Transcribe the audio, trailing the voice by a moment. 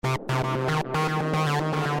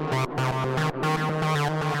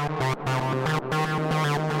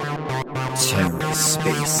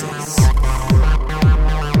TerraSpaces.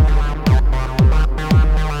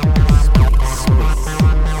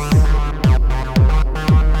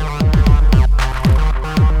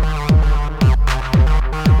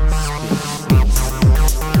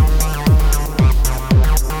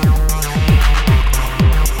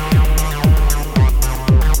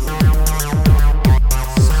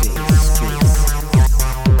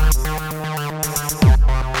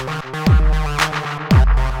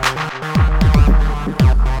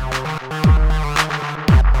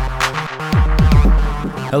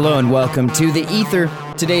 Hello and welcome to The Ether.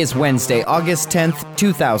 Today is Wednesday, August 10th,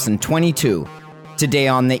 2022. Today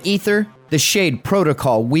on The Ether, the Shade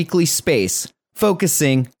Protocol weekly space,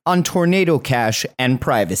 focusing on Tornado Cash and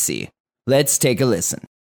privacy. Let's take a listen.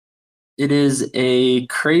 It is a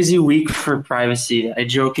crazy week for privacy. I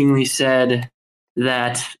jokingly said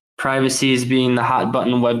that privacy is being the hot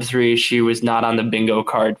button Web3 issue was not on the bingo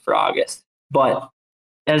card for August. But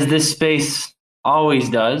as this space always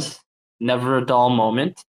does, never a dull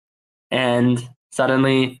moment. And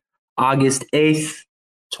suddenly, August 8th,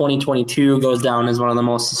 2022 goes down as one of the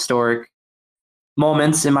most historic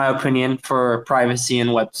moments, in my opinion, for privacy in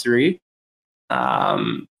Web3.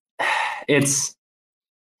 It's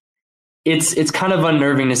kind of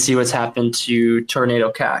unnerving to see what's happened to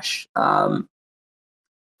Tornado Cash.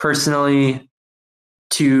 Personally,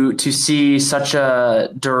 to see such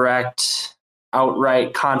a direct,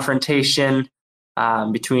 outright confrontation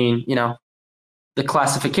between, the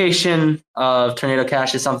classification of Tornado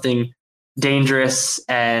Cash as something dangerous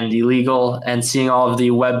and illegal, and seeing all of the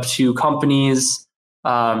Web2 companies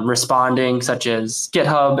responding, such as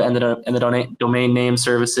GitHub and the domain name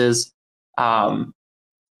services.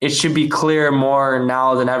 It should be clear more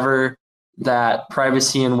now than ever that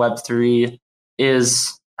privacy in Web3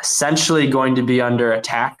 is essentially going to be under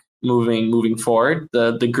attack moving forward.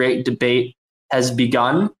 The great debate has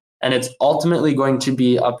begun, and it's ultimately going to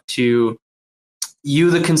be up to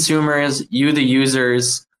you, the consumers, you, the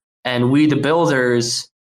users, and we, the builders,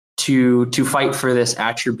 to fight for this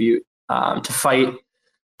attribute, to fight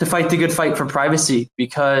the good fight for privacy,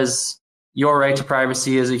 because your right to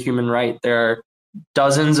privacy is a human right. There are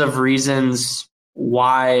dozens of reasons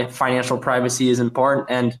why financial privacy is important,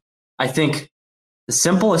 and I think the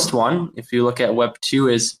simplest one, if you look at Web 2,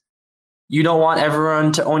 is you don't want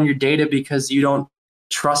everyone to own your data because you don't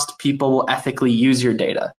trust people will ethically use your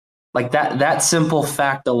data. Like that simple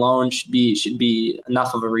fact alone should be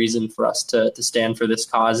enough of a reason for us to stand for this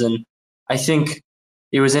cause. And I think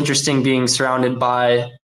it was interesting being surrounded by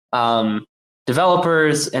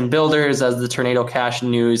developers and builders as the Tornado Cash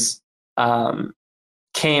news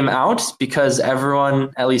came out, because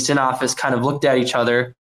everyone, at least in office, kind of looked at each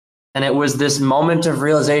other. And it was this moment of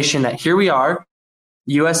realization that here we are,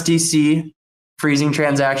 USDC freezing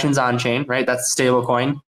transactions on chain, right? That's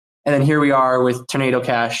stablecoin. And then here we are with Tornado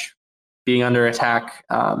Cash being under attack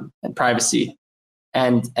and privacy.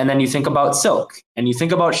 And then you think about Silk and you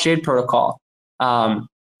think about Shade Protocol.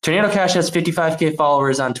 Tornado Cash has 55K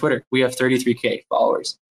followers on Twitter. We have 33K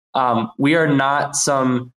followers. We are not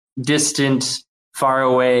some distant, far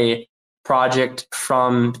away project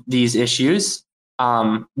from these issues.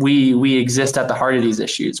 We exist at the heart of these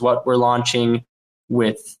issues. What we're launching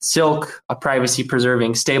with Silk, a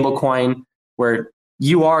privacy-preserving stablecoin, where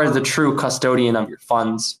you are the true custodian of your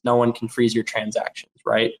funds. No one can freeze your transactions,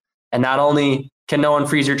 right? And not only can no one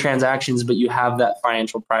freeze your transactions, but you have that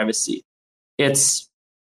financial privacy. It's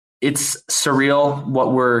surreal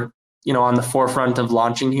what we're on the forefront of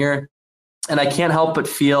launching here, and I can't help but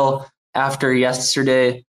feel after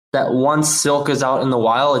yesterday that once Silk is out in the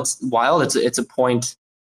wild, it's a point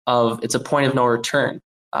of no return.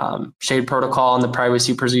 Shade Protocol and the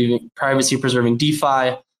privacy preserving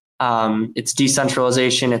DeFi, its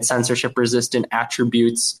decentralization, its censorship resistant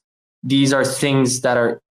attributes. These are things that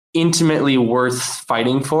are intimately worth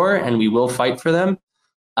fighting for, and we will fight for them.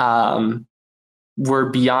 We're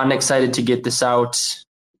beyond excited to get this out,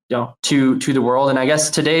 to the world. And I guess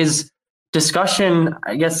today's discussion,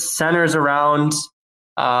 centers around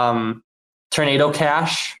Tornado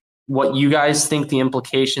Cash, what you guys think the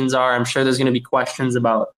implications are. I'm sure there's going to be questions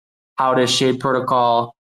about how does Shade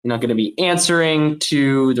Protocol, going to be answering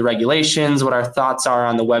to the regulations, what our thoughts are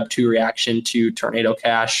on the Web 2 reaction to Tornado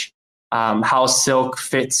Cash, how Silk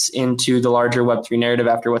fits into the larger Web 3 narrative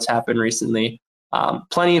after what's happened recently.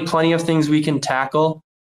 Plenty of things we can tackle.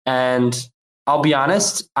 And I'll be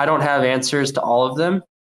honest, I don't have answers to all of them.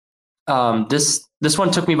 This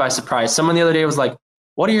one took me by surprise. Someone the other day was like,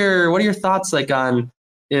 what are your thoughts on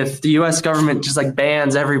if the U.S. government just like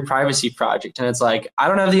bans every privacy project? And it's like, I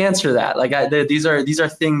don't have the answer to that. Like, these are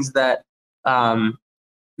things that we're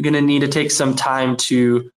going to need to take some time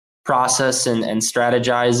to process and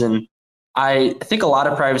strategize. And I think a lot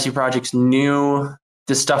of privacy projects knew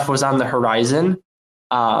this stuff was on the horizon,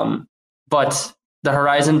 but the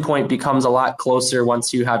horizon point becomes a lot closer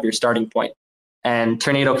once you have your starting point. And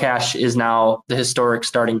Tornado Cash is now the historic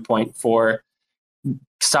starting point for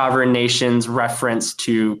sovereign nations' reference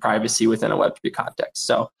to privacy within a Web3 context.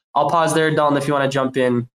 So I'll pause there, Dalton, if you want to jump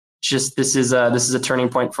in. Just this is a turning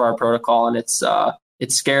point for our protocol, and it's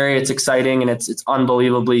scary, it's exciting, and it's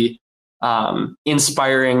unbelievably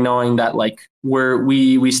inspiring knowing that like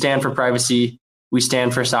we stand for privacy, we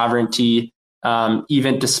stand for sovereignty,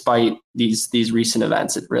 even despite these recent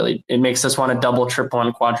events. It makes us want to double, triple,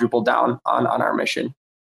 and quadruple down on our mission.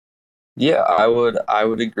 Yeah, I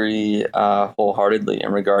would agree wholeheartedly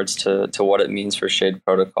in regards to what it means for Shade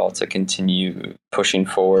Protocol to continue pushing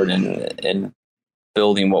forward and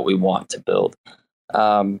building what we want to build.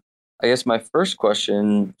 I guess my first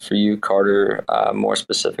question for you, Carter, more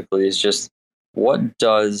specifically, is just what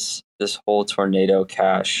does this whole Tornado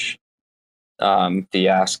Cash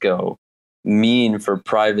fiasco mean for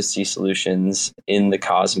privacy solutions in the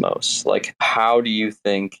Cosmos? Like, how do you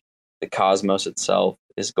think the Cosmos itself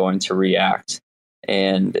is going to react,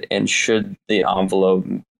 and should the envelope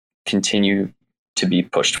continue to be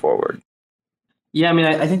pushed forward? Yeah, I mean,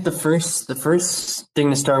 I think the first thing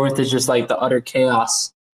to start with is just like the utter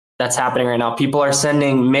chaos that's happening right now. People are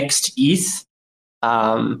sending mixed ETH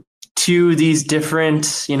to these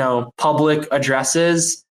different, public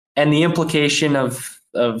addresses, and the implication of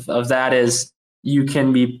that is you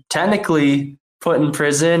can be technically put in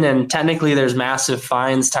prison, and technically there's massive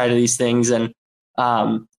fines tied to these things. And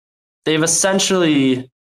they've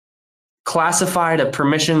essentially classified a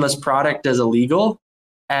permissionless product as illegal,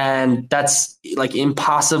 and that's like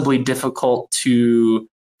impossibly difficult to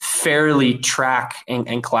fairly track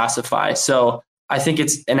and classify. So I think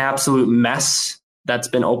it's an absolute mess that's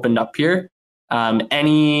been opened up here.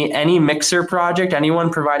 Any mixer project, anyone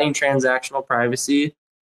providing transactional privacy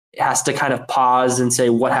has to kind of pause and say,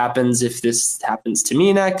 what happens if this happens to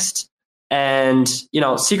me next? And,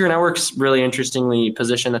 Secret Networks really interestingly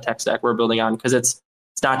position the tech stack we're building on, because it's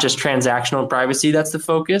not just transactional privacy that's the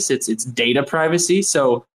focus, it's data privacy.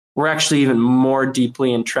 So we're actually even more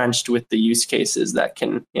deeply entrenched with the use cases that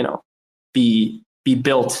can, be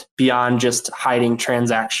built beyond just hiding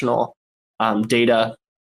transactional data.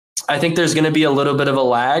 I think there's going to be a little bit of a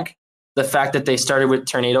lag. The fact that they started with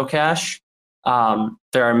Tornado Cash,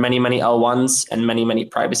 there are many, many L1s and many, many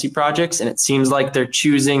privacy projects, and it seems like they're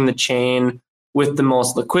choosing the chain with the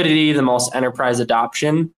most liquidity, the most enterprise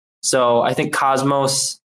adoption. So I think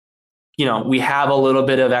Cosmos, we have a little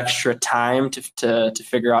bit of extra time to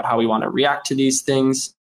figure out how we want to react to these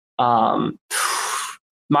things. My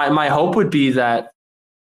hope would be that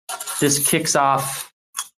this kicks off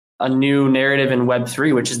a new narrative in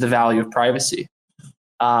Web3, which is the value of privacy.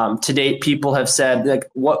 To date, people have said, like,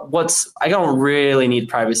 I don't really need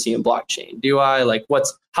privacy in blockchain, do I? Like,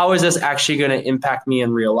 how is this actually going to impact me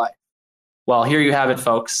in real life? Well, here you have it,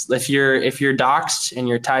 folks. If you're doxxed and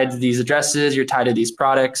you're tied to these addresses, you're tied to these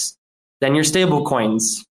products, then your stable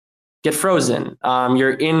coins get frozen.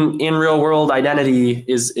 Your in real world identity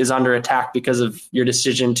is under attack because of your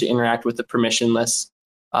decision to interact with a permissionless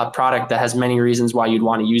product that has many reasons why you'd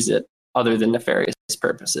want to use it other than nefarious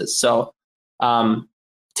purposes. So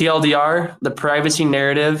TLDR, the privacy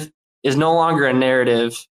narrative is no longer a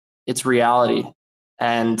narrative, it's reality.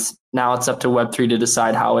 And now it's up to Web3 to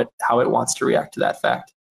decide how it wants to react to that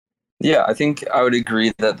fact. Yeah, I think I would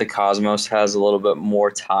agree that the Cosmos has a little bit more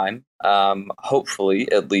time,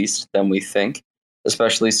 hopefully at least, than we think,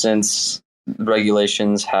 especially since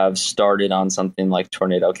regulations have started on something like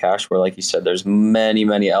Tornado Cash, where, like you said, there's many,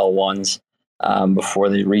 many L1s before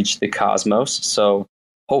they reach the Cosmos. So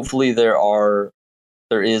hopefully there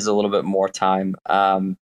is a little bit more time.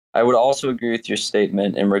 I would also agree with your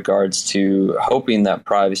statement in regards to hoping that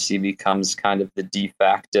privacy becomes kind of the de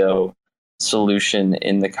facto solution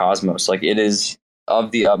in the Cosmos. Like, it is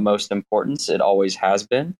of the utmost importance. It always has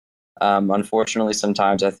been. Unfortunately,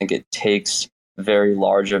 sometimes I think it takes very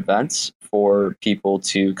large events for people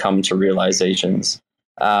to come to realizations.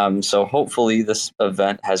 So hopefully this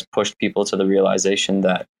event has pushed people to the realization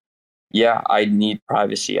that, yeah, I need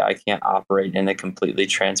privacy. I can't operate in a completely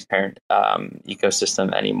transparent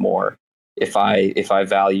ecosystem anymore if I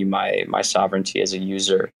value my sovereignty as a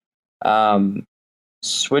user.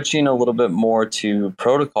 Switching a little bit more to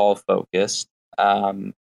protocol focused,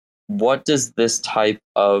 what does this type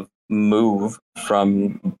of move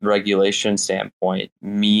from regulation standpoint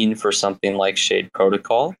mean for something like Shade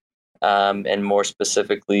Protocol, and more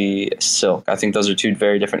specifically Silk? I think those are two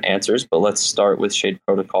very different answers, but let's start with Shade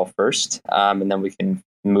Protocol first, and then we can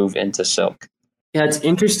move into Silk. Yeah, it's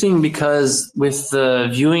interesting because with the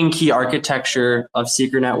viewing key architecture of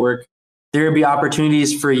Secret Network, there would be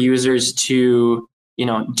opportunities for users to,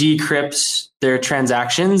 decrypt their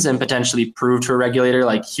transactions and potentially prove to a regulator,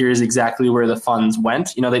 like, here's exactly where the funds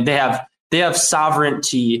went. They have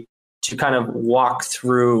sovereignty to kind of walk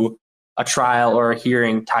through a trial or a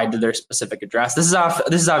hearing tied to their specific address. This is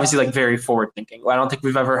obviously like very forward thinking. I don't think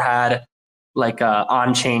we've ever had like a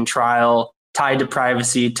on-chain trial tied to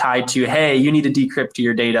privacy, tied to, hey, you need to decrypt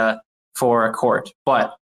your data for a court.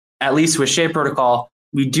 But at least with Shade Protocol,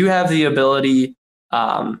 we do have the ability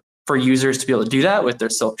for users to be able to do that with their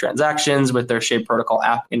Silk transactions, with their Shade Protocol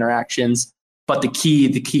app interactions. But the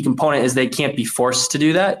key component is they can't be forced to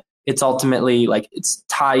do that. It's ultimately it's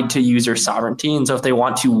tied to user sovereignty. And so if they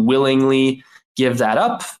want to willingly give that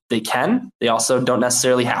up, they can. They also don't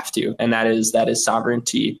necessarily have to. And that is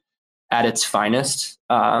sovereignty at its finest.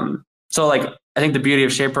 So I think the beauty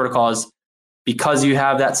of Shade Protocol is because you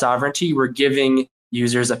have that sovereignty, we're giving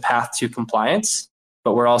users a path to compliance,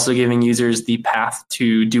 but we're also giving users the path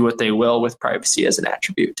to do what they will with privacy as an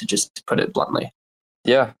attribute, to put it bluntly.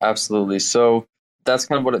 Yeah, absolutely. So that's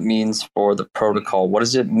kind of what it means for the protocol. What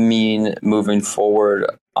does it mean moving forward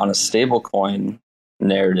on a stablecoin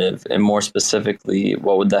narrative? And more specifically,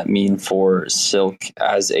 what would that mean for Silk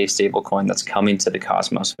as a stablecoin that's coming to the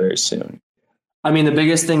Cosmos very soon? I mean, the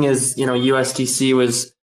biggest thing is, USDC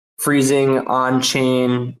was freezing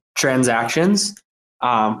on-chain transactions,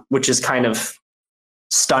 which is kind of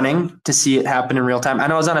stunning to see it happen in real time. I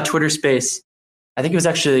know I was on a Twitter space. I think it was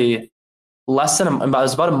actually it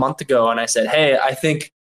was about a month ago. And I said, hey, I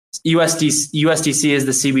think USDC is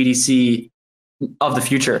the CBDC of the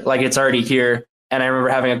future. Like, it's already here. And I remember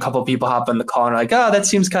having a couple of people hop on the call and like, oh, that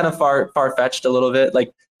seems kind of far-fetched a little bit.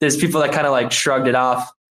 Like, there's people that kind of like shrugged it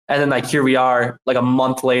off. And then here we are like a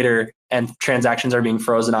month later and transactions are being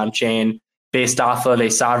frozen on chain based off of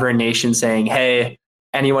a sovereign nation saying, hey,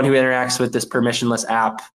 anyone who interacts with this permissionless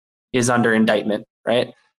app is under indictment,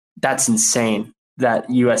 right? That's insane that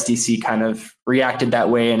USDC kind of reacted that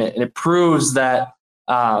way. And it proves that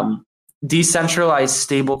decentralized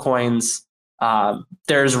stablecoins,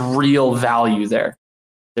 there's real value there.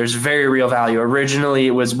 There's very real value. Originally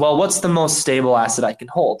it was, well, what's the most stable asset I can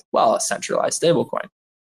hold? Well, a centralized stablecoin.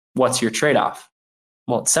 What's your trade-off?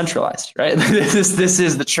 Well, it's centralized, right? This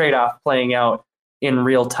is the trade-off playing out in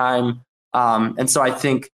real time. And so I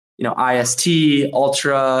think, IST,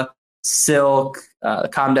 Ultra, Silk,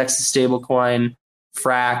 Comdex stablecoin,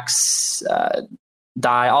 Frax,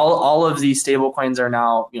 DAI, all of these stablecoins are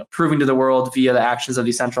now proving to the world via the actions of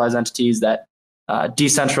decentralized entities that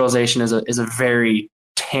decentralization is a very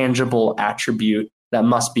tangible attribute that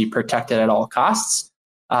must be protected at all costs.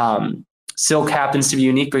 Silk happens to be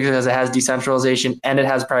unique because it has decentralization and it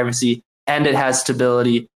has privacy and it has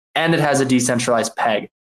stability and it has a decentralized peg.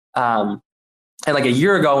 And like a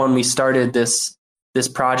year ago when we started this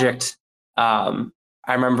project, I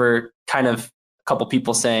remember kind of a couple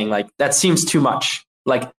people saying like, that seems too much.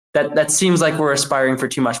 Like that seems like we're aspiring for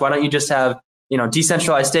too much. Why don't you just have,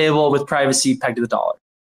 decentralized stable with privacy pegged to the dollar,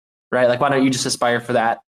 right? Like, why don't you just aspire for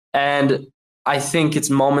that? And I think it's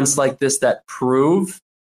moments like this that prove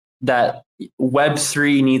that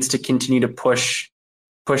Web3 needs to continue to push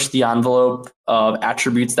the envelope of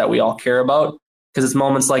attributes that we all care about, because it's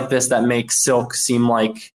moments like this that make Silk seem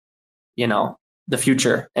like, the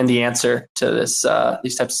future and the answer to these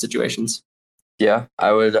types of situations. Yeah,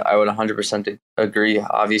 I would 100% agree.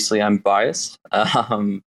 Obviously, I'm biased,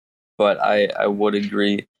 but I would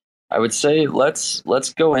agree. I would say let's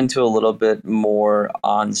go into a little bit more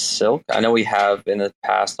on Silk. I know we have in the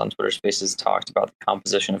past on Twitter Spaces talked about the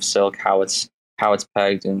composition of Silk, how it's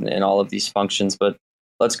pegged and all of these functions, but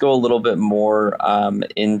let's go a little bit more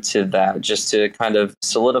into that, just to kind of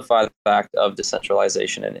solidify the fact of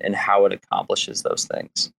decentralization and how it accomplishes those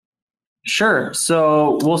things. Sure.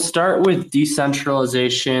 So we'll start with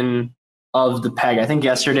decentralization of the peg. I think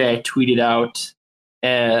yesterday I tweeted out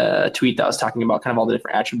a tweet that was talking about kind of all the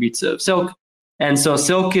different attributes of Silk. And so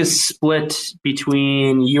Silk is split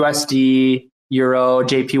between USD, Euro,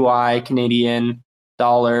 JPY, Canadian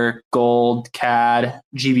dollar, gold, CAD,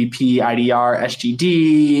 GBP, IDR,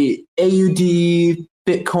 SGD, AUD,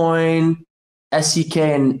 Bitcoin, SEK,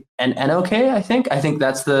 and NOK, I think. I think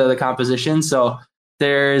that's the composition. So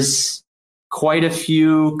there's quite a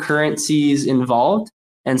few currencies involved.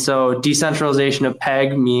 And so decentralization of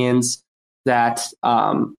peg means that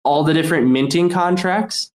all the different minting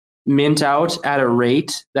contracts mint out at a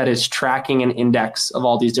rate that is tracking an index of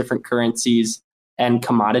all these different currencies and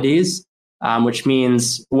commodities, which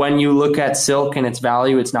means when you look at Silk and its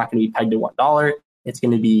value, it's not going to be pegged to $1. It's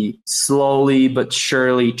going to be slowly but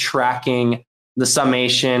surely tracking the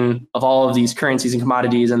summation of all of these currencies and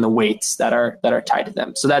commodities and the weights that are tied to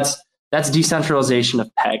them. So that's decentralization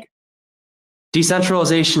of peg.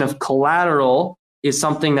 Decentralization of collateral is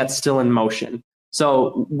something that's still in motion.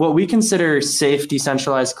 So what we consider safe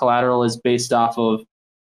decentralized collateral is based off of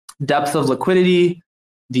depth of liquidity,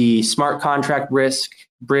 the smart contract risk,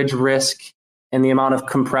 bridge risk, and the amount of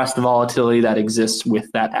compressed volatility that exists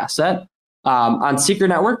with that asset. On Secret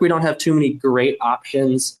Network, we don't have too many great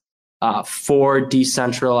options for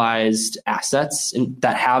decentralized assets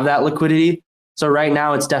that have that liquidity. So right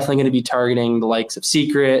now, it's definitely going to be targeting the likes of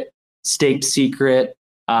Secret, Staked Secret,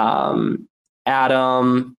 Atom,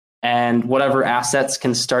 and whatever assets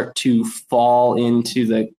can start to fall into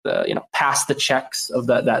the past the checks of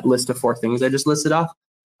that list of 4 things I just listed off.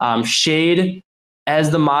 Shade, as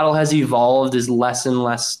the model has evolved, is less and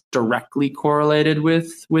less directly correlated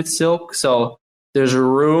with Silk. So there's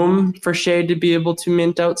room for Shade to be able to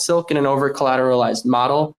mint out Silk in an over-collateralized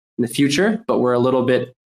model in the future, but we're a little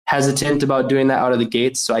bit hesitant about doing that out of the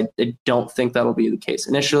gates. So I don't think that'll be the case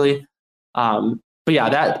initially. But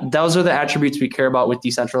yeah, those are the attributes we care about with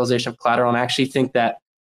decentralization of collateral. And I actually think that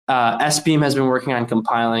SBeam has been working on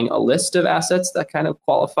compiling a list of assets that kind of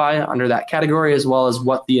qualify under that category, as well as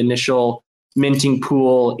what the initial minting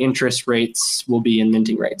pool interest rates will be and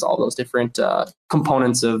minting rates, all those different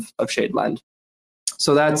components of Shade Lend.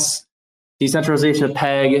 So that's decentralization of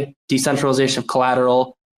peg, decentralization of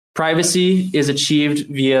collateral. Privacy is achieved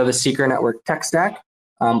via the Secret Network tech stack.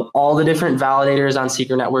 All the different validators on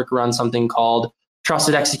Secret Network run something called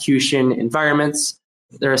trusted execution environments.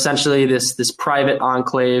 They're essentially this private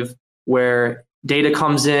enclave where data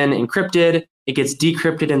comes in encrypted, it gets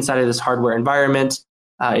decrypted inside of this hardware environment.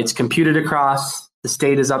 It's computed across, the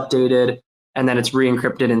state is updated, and then it's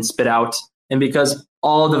re-encrypted and spit out. And because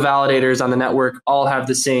all of the validators on the network all have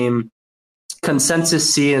the same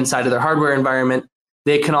consensus C inside of their hardware environment,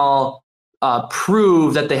 they can all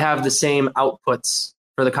prove that they have the same outputs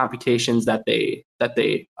for the computations that they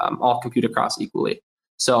all compute across equally.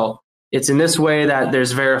 So it's in this way that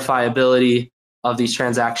there's verifiability of these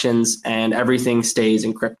transactions and everything stays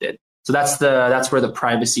encrypted. So that's where the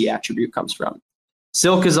privacy attribute comes from.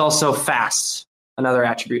 Silk is also fast, another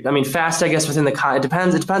attribute. I mean, fast, I guess, within it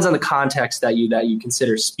depends on the context that you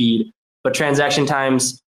consider speed, but transaction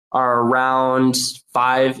times are around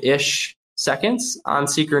 5-ish seconds on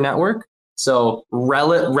Secret Network. So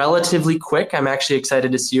relatively quick. I'm actually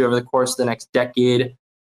excited to see over the course of the next decade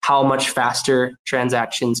how much faster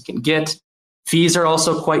transactions can get. Fees are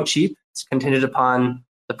also quite cheap. It's contingent upon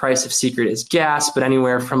the price of Secret is gas, but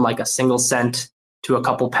anywhere from like a single cent to a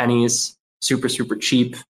couple pennies. Super, super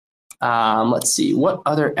cheap. Let's see, what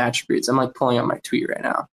other attributes? I'm like pulling up my tweet right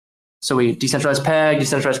now. So we decentralized peg,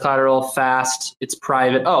 decentralized collateral, fast, it's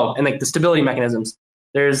private. Oh, and like the stability mechanisms.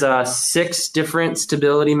 There's 6 different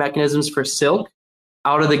stability mechanisms for Silk.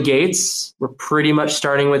 Out of the gates, we're pretty much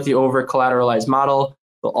starting with the over-collateralized model.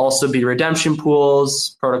 There'll also be redemption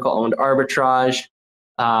pools, protocol-owned arbitrage,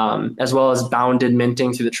 as well as bounded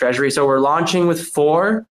minting through the treasury. So we're launching with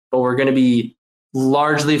 4, but we're going to be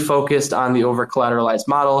largely focused on the over-collateralized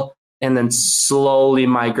model and then slowly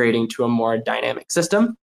migrating to a more dynamic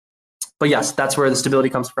system. But yes, that's where the stability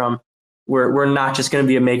comes from. We're not just going to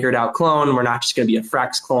be a MakerDAO clone. We're not just going to be a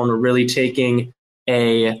Frax clone. We're really taking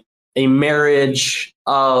a marriage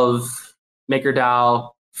of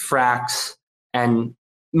MakerDAO, Frax, and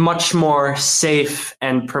much more safe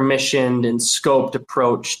and permissioned and scoped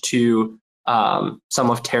approach to some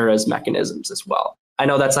of Terra's mechanisms as well. I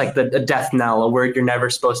know that's like a death knell, a word you're never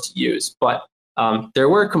supposed to use, but there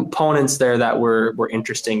were components there that were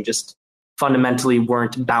interesting, just fundamentally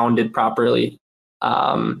weren't bounded properly.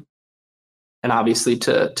 And obviously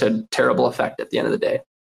to terrible effect at the end of the day.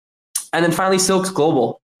 And then finally, Silk's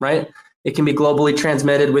global, right? It can be globally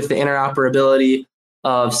transmitted with the interoperability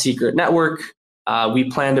of Secret Network.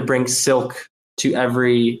 We plan to bring Silk to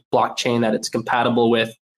every blockchain that it's compatible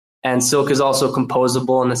with. And Silk is also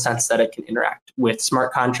composable in the sense that it can interact with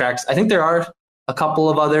smart contracts. I think there are a couple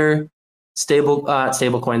of other stable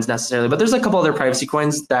coins necessarily, but there's a couple other privacy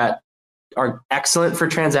coins that are excellent for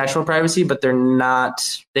transactional privacy, but they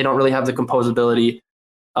don't really have the composability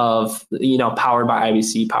of, powered by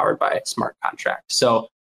IBC, powered by smart contract. So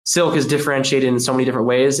Silk is differentiated in so many different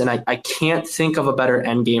ways, and I can't think of a better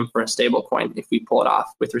end game for a stable coin if we pull it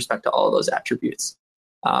off with respect to all of those attributes.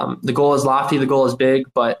 The goal is lofty, the goal is big,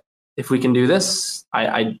 but if we can do this,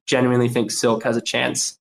 I genuinely think Silk has a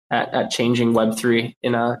chance at changing Web3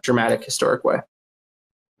 in a dramatic, historic way.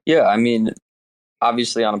 Yeah, I mean,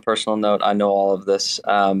 obviously on a personal note, I know all of this,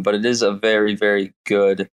 but it is a very, very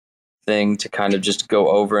good thing to kind of just go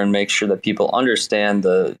over and make sure that people understand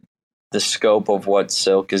the scope of what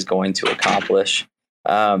Silk is going to accomplish.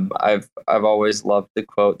 I've always loved the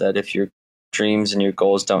quote that if your dreams and your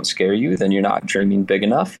goals don't scare you, then you're not dreaming big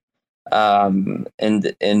enough. And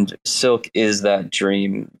Silk is that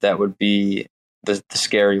dream that would be the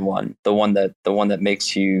scary one, the one that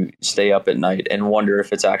makes you stay up at night and wonder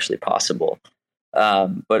if it's actually possible.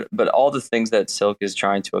 But all the things that Silk is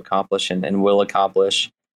trying to accomplish and will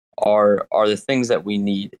accomplish are the things that we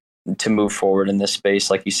need to move forward in this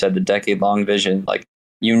space. Like you said, the decade-long vision, like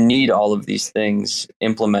you need all of these things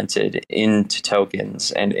implemented into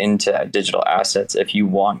tokens and into digital assets if you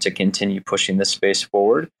want to continue pushing this space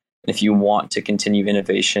forward, if you want to continue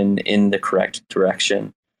innovation in the correct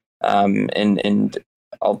direction. And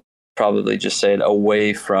I'll probably just say it,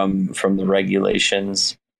 away from the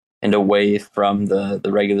regulations and away from the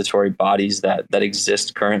regulatory bodies that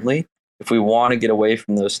exist currently. If we want to get away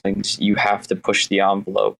from those things, you have to push the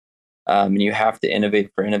envelope. And you have to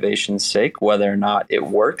innovate for innovation's sake, whether or not it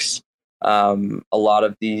works. A lot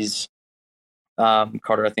of these,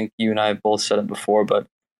 Carter, I think you and I both said it before, but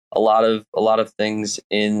a lot of things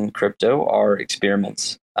in crypto are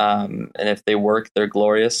experiments. And if they work, they're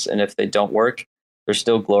glorious. And if they don't work, they're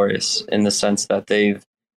still glorious in the sense that they've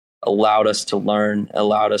allowed us to learn,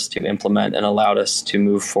 allowed us to implement, and allowed us to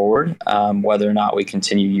move forward, whether or not we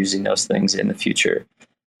continue using those things in the future.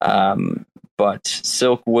 But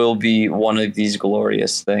Silk will be one of these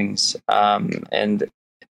glorious things. And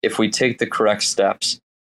if we take the correct steps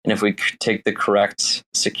and if we take the correct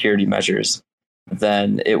security measures,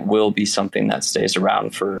 then it will be something that stays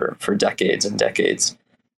around for decades and decades.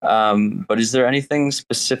 But is there anything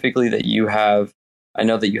specifically that you have? I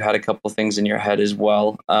know that you had a couple of things in your head as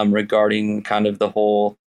well, regarding kind of the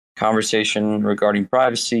whole conversation regarding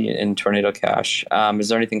privacy and Tornado Cash. Is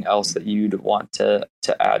there anything else that you'd want to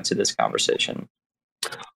add to this conversation?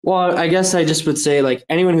 Well, I guess I just would say, like,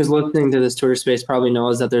 anyone who's listening to this Twitter space probably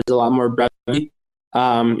knows that there's a lot more brevity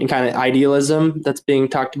and kind of idealism that's being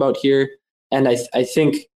talked about here. And I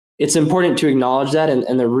think it's important to acknowledge that.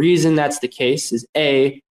 And the reason that's the case is,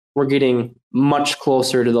 A, we're getting much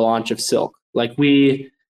closer to the launch of Silk. Like,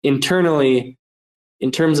 we internally,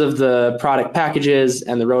 in terms of the product packages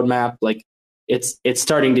and the roadmap, like it's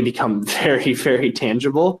starting to become very, very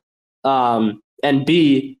tangible. And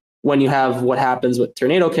B, when you have what happens with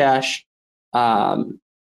Tornado Cash,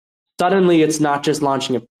 suddenly it's not just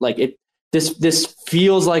launching this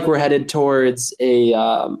feels like we're headed towards a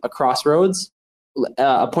crossroads,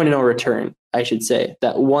 a point of no return, I should say.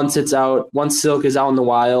 That once Silk is out in the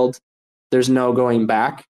wild, there's no going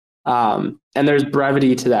back. And there's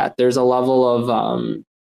brevity to that. There's a level of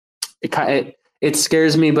it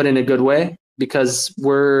scares me, but in a good way, because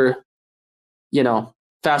we're,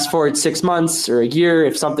 fast forward 6 months or a year,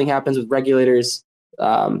 if something happens with regulators,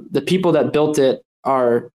 the people that built it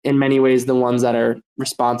are in many ways the ones that are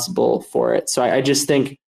responsible for it. So I just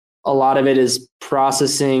think a lot of it is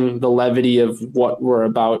processing the levity of what we're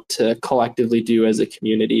about to collectively do as a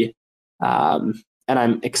community. And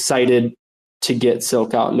I'm excited to get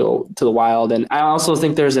Silk out into the wild. And I also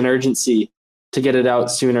think there's an urgency to get it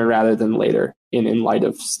out sooner rather than later in light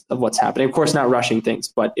of what's happening. Of course, not rushing things,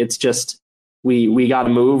 but it's just, we got to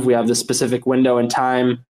move. We have this specific window in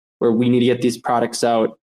time where we need to get these products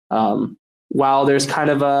out. While there's kind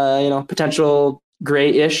of a, potential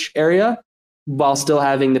gray-ish area, while still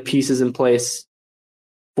having the pieces in place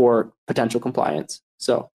for potential compliance.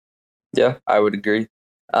 So, yeah, I would agree.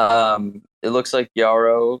 It looks like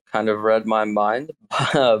Yarrow kind of read my mind,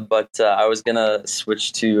 but I was going to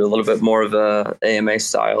switch to a little bit more of a AMA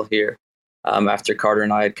style here, after Carter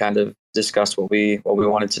and I had kind of discussed what we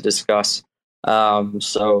wanted to discuss.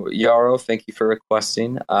 So Yarrow, thank you for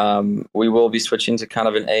requesting. We will be switching to kind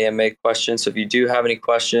of an AMA question. So if you do have any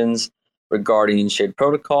questions regarding Shade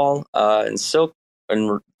Protocol and Silk,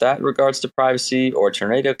 in that regards to privacy, or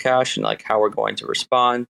Tornado Cash and like how we're going to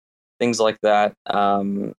respond, things like that,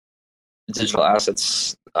 digital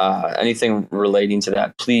assets, anything relating to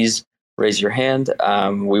that, please raise your hand.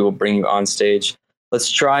 We will bring you on stage. Let's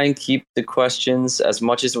try and keep the questions as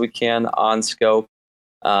much as we can on scope.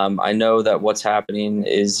 I know that what's happening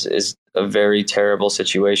is a very terrible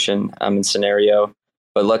situation and scenario,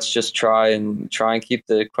 but let's just try and keep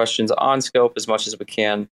the questions on scope as much as we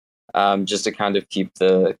can, just to kind of keep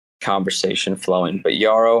the conversation flowing. But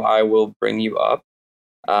Yarrow, I will bring you up.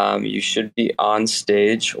 You should be on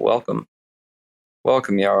stage. Welcome,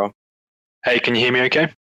 Yarrow. Hey, can you hear me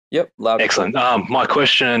okay? Yep, loud. Excellent. My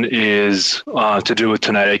question is to do with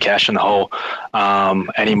Tornado Cash and the whole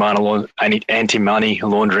anti-money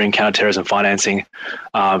laundering, counterterrorism financing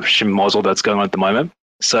schmozzle that's going on at the moment.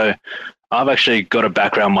 So I've actually got a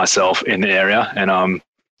background myself in the area, and I'm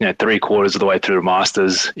 3/4 of the way through a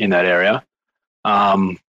master's in that area.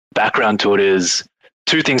 Background to it is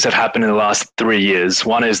two things have happened in the last 3 years.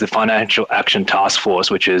 One is the Financial Action Task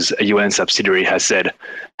Force, which is a UN subsidiary, has said,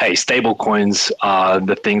 hey, stable coins are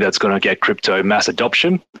the thing that's going to get crypto mass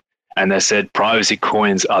adoption. And they said privacy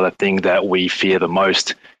coins are the thing that we fear the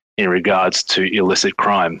most in regards to illicit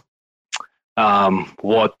crime.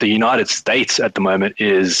 What the United States at the moment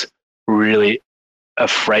is really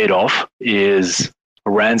afraid of is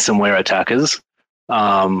ransomware attackers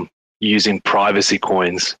using privacy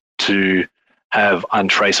coins to have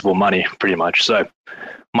untraceable money, pretty much. So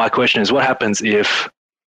my question is, what happens if,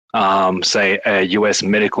 say, a US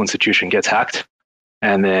medical institution gets hacked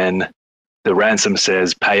and then the ransom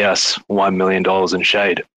says, pay us $1 million in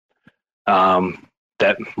shade?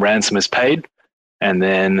 That ransom is paid, and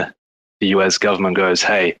then the US government goes,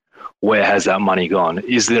 hey, where has that money gone?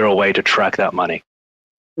 Is there a way to track that money?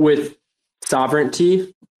 With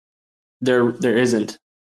sovereignty, there isn't,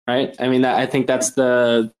 right? I mean, I think that's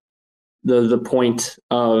the point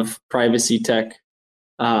of privacy tech.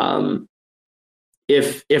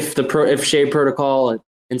 If Shade Protocol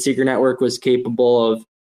and Secret Network was capable of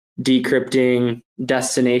decrypting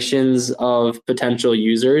destinations of potential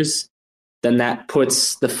users, then that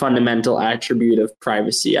puts the fundamental attribute of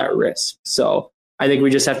privacy at risk. So I think we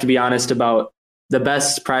just have to be honest about the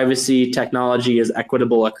best privacy technology is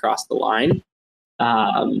equitable across the line.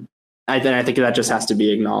 I think that just has to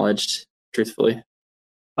be acknowledged, truthfully.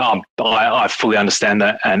 I fully understand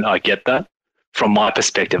that, and I get that. From my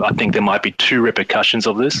perspective, I think there might be two repercussions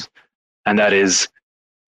of this, and that is,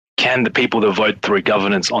 can the people that vote through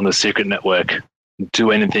governance on the Secret Network do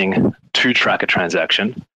anything to track a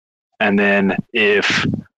transaction? And then if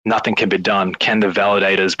nothing can be done, can the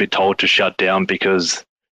validators be told to shut down because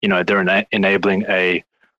they're enabling a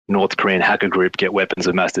North Korean hacker group get weapons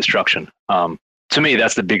of mass destruction? To me,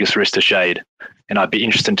 that's the biggest risk to Shade. And I'd be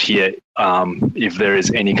interested to hear if there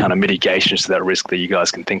is any kind of mitigations to that risk that you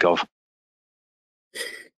guys can think of.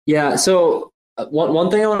 Yeah, so one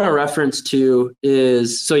thing I want to reference to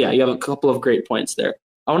is, you have a couple of great points there.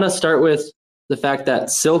 I want to start with the fact that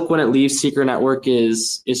Silk, when it leaves Secret Network,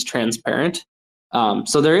 is transparent.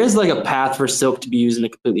 So there is like a path for Silk to be used in a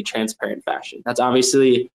completely transparent fashion. That's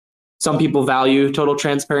obviously, some people value total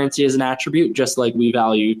transparency as an attribute, just like we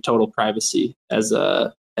value total privacy as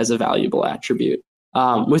a valuable attribute.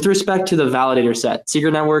 With respect to the validator set,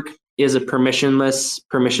 Secret Network is a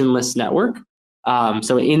permissionless network.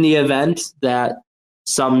 So in the event that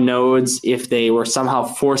some nodes, if they were somehow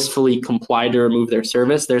forcefully complied to remove their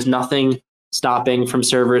service, there's nothing stopping from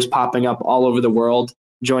servers popping up all over the world,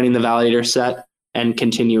 joining the validator set and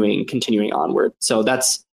continuing onward. So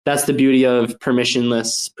that's the beauty of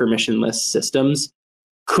permissionless systems.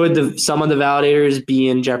 Could some of the validators be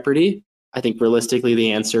in jeopardy? I think realistically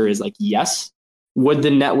the answer is like yes. Would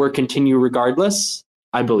the network continue regardless?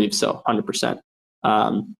 I believe so, 100%.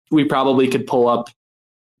 We probably could pull up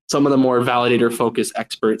some of the more validator-focused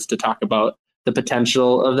experts to talk about the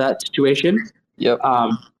potential of that situation. Yep.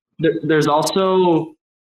 There's also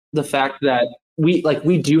the fact that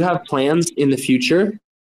we do have plans in the future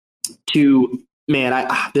to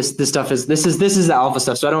this is the alpha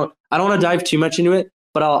stuff. So I don't want to dive too much into it,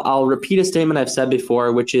 but I'll repeat a statement I've said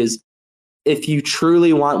before, which is, if you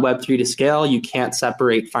truly want Web3 to scale, you can't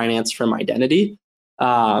separate finance from identity.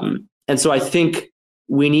 And so I think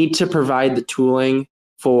we need to provide the tooling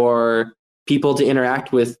for people to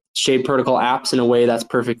interact with Shade Protocol apps in a way that's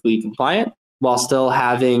perfectly compliant while still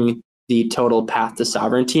having the total path to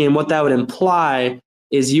sovereignty. And what that would imply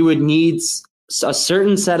is you would need a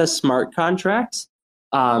certain set of smart contracts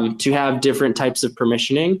to have different types of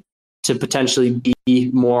permissioning to potentially be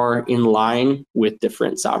more in line with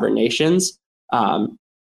different sovereign nations.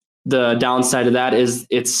 The downside of that is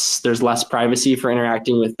there's less privacy for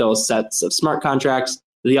interacting with those sets of smart contracts.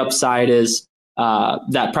 The upside is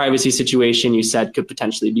that privacy situation you said could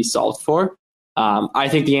potentially be solved for. I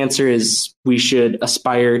think the answer is we should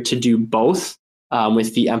aspire to do both,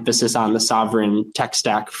 with the emphasis on the sovereign tech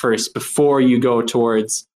stack first before you go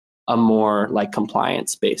towards a more like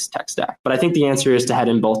compliance-based tech stack. But I think the answer is to head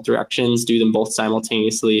in both directions, do them both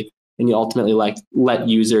simultaneously, and you ultimately let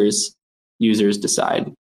users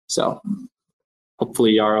decide. So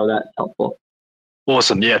hopefully, Yaro, that's helpful.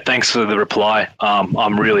 Awesome. Yeah, thanks for the reply.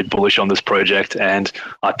 I'm really bullish on this project, and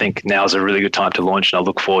I think now's a really good time to launch, and I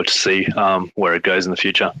look forward to see where it goes in the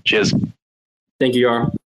future. Cheers. Thank you,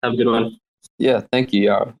 Yaro. Have a good one. Yeah, thank you,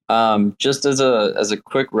 Yara. Just as a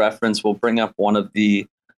quick reference, we'll bring up one of the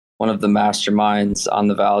masterminds on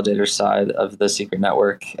the validator side of the secret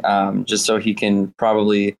network, just so he can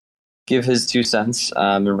probably give his 2 cents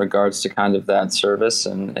in regards to kind of that service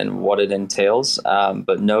and what it entails.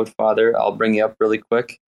 But note, Father, I'll bring you up really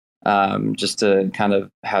quick, just to kind of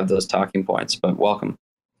have those talking points. But welcome.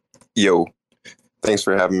 Yo, thanks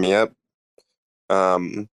for having me up. Yeah,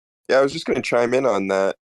 I was just going to chime in on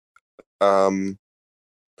that. I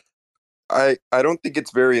don't think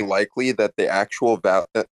it's very likely that the actual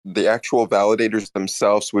validators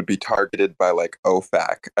themselves would be targeted by like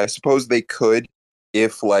OFAC. I suppose they could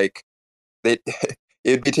if like they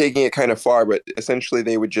it'd be taking it kind of far, but essentially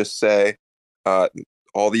they would just say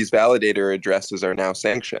all these validator addresses are now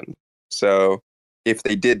sanctioned. So if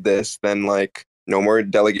they did this, then like no more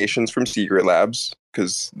delegations from secret labs,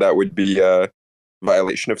 because that would be a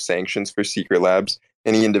violation of sanctions for secret labs.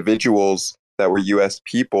 Any individuals that were U.S.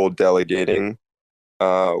 people delegating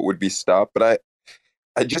would be stopped. But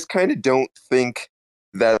I just kind of don't think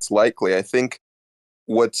that's likely. I think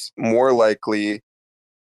what's more likely,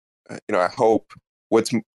 I hope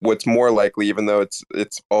what's more likely, even though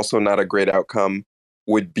it's also not a great outcome,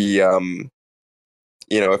 would be,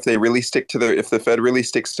 if they really if the Fed really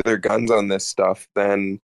sticks to their guns on this stuff,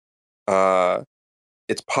 then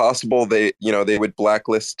it's possible they would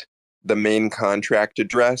blacklist the main contract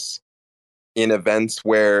address in events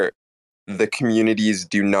where the communities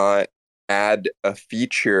do not add a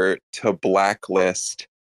feature to blacklist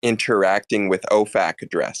interacting with OFAC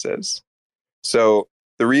addresses. So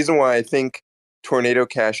the reason why I think Tornado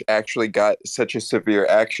Cash actually got such a severe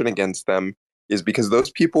action against them is because those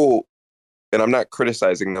people, and I'm not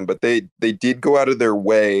criticizing them, but they did go out of their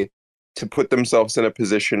way to put themselves in a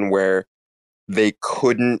position where they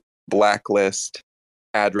couldn't blacklist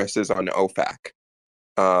addresses on OFAC.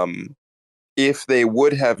 If they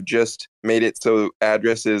would have just made it so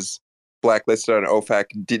addresses blacklisted on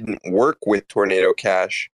OFAC didn't work with Tornado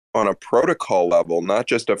Cash on a protocol level, not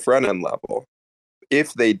just a front-end level,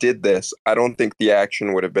 if they did this, I don't think the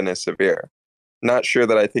action would have been as severe. Not sure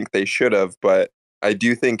that I think they should have, but I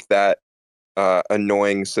do think that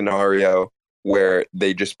annoying scenario where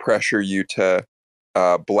they just pressure you to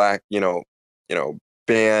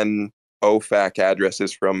ban OFAC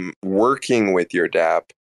addresses from working with your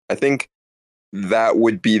DApp, I think that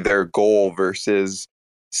would be their goal versus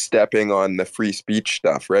stepping on the free speech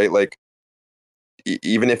stuff, right? Like,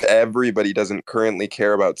 even if everybody doesn't currently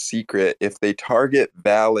care about secret, if they target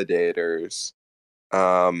validators,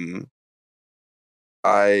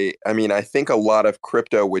 I think a lot of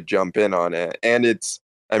crypto would jump in on it, and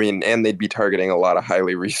and they'd be targeting a lot of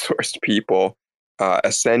highly resourced people,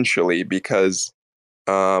 essentially, because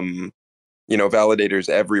validators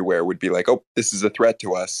everywhere would be like, oh, this is a threat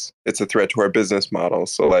to us. It's a threat to our business model.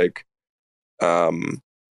 So like,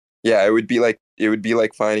 it would be like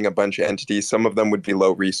finding a bunch of entities. Some of them would be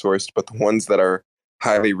low resourced, but the ones that are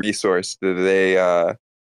highly resourced,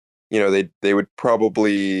 they would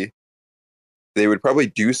probably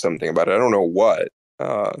do something about it. I don't know what,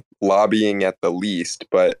 lobbying at the least,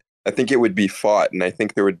 but I think it would be fought, and I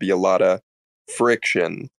think there would be a lot of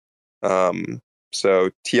friction. So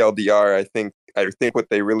TLDR, I think what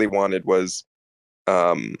they really wanted was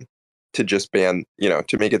to just ban,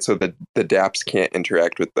 to make it so that the dApps can't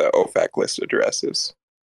interact with the OFAC list addresses.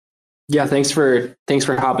 Yeah, thanks for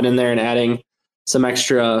hopping in there and adding some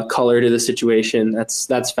extra color to the situation.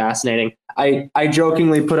 That's fascinating. I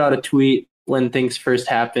jokingly put out a tweet when things first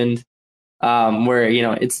happened, where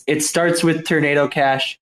it starts with Tornado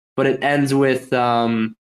Cash, but it ends with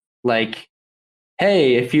like,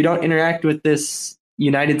 hey, if you don't interact with this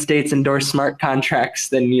United States endorsed smart contracts,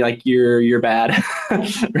 then you're bad,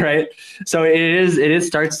 right? So it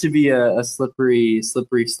starts to be a slippery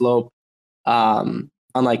slope on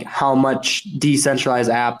like how much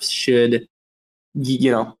decentralized apps should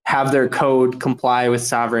have their code comply with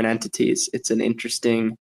sovereign entities. It's an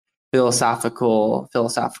interesting philosophical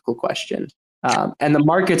question, and the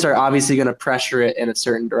markets are obviously going to pressure it in a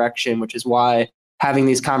certain direction, which is why having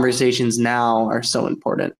these conversations now are so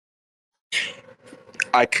important.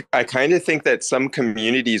 I kind of think that some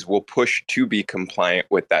communities will push to be compliant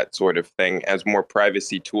with that sort of thing as more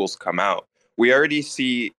privacy tools come out. We already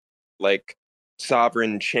see like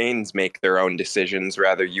sovereign chains make their own decisions,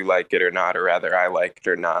 rather you like it or not, or rather I like it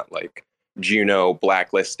or not, like Juno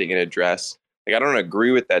blacklisting an address. Like, I don't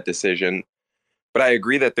agree with that decision, but I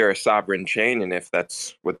agree that they're a sovereign chain, and if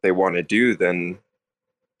that's what they want to do, then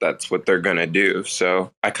that's what they're going to do.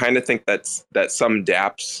 So I kind of think that some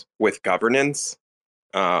dApps with governance,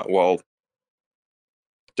 depending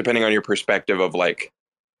on your perspective of like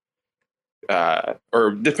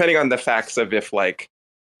or depending on the facts of if like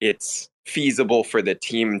it's feasible for the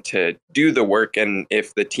team to do the work and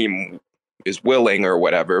if the team is willing or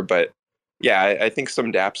whatever. But yeah, I think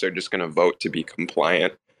some dApps are just going to vote to be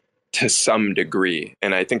compliant to some degree.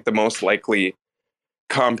 And I think the most likely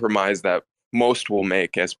compromise that most will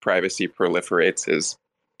make as privacy proliferates is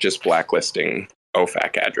just blacklisting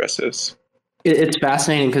OFAC addresses. It's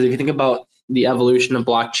fascinating because if you think about the evolution of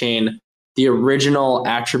blockchain, the original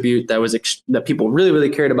attribute that people really, really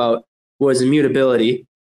cared about was immutability.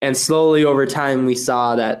 And slowly over time, we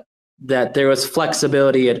saw that there was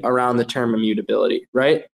flexibility around the term immutability,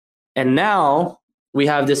 right? And now we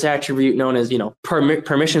have this attribute known as,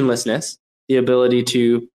 permissionlessness, the ability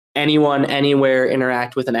to anyone, anywhere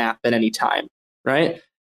interact with an app at any time, right?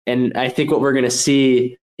 And I think what we're going to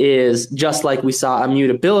see is just like we saw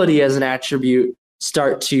immutability as an attribute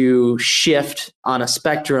start to shift on a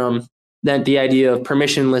spectrum, that the idea of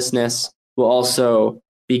permissionlessness will also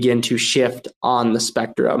begin to shift on the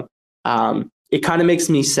spectrum. It kind of makes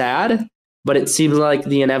me sad, but it seems like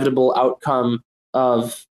the inevitable outcome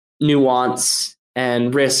of nuance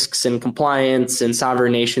and risks and compliance and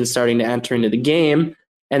sovereign nations starting to enter into the game.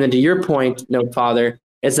 And then to your point, Notefather,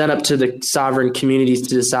 it's then up to the sovereign communities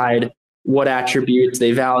to decide what attributes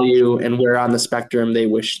they value and where on the spectrum they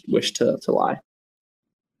wish to lie.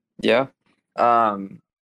 Yeah.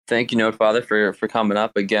 Thank you, Notefather, for coming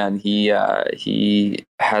up again. He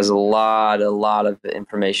has a lot of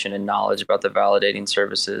information and knowledge about the validating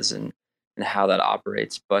services and how that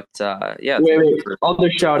operates. But yeah. Wait.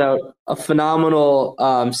 Other shout out, a phenomenal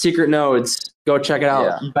Secret Nodes. Go check it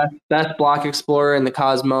out. Yeah. Best block explorer in the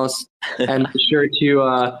cosmos. And be sure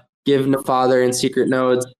to give Notefather and Secret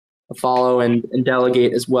Nodes a follow and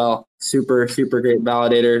delegate as well. Super, super great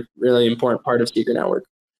validator. Really important part of Secret Network.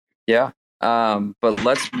 Yeah. But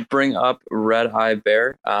let's bring up Red Eye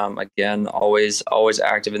Bear. Again, always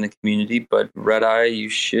active in the community, but Red Eye, you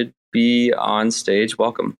should be on stage.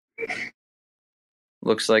 Welcome.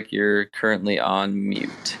 Looks like you're currently on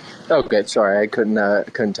mute. Okay, sorry, I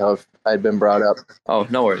couldn't tell if I'd been brought up. Oh,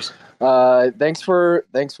 no worries. Thanks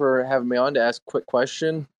for having me on to ask a quick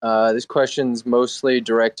question. This question's mostly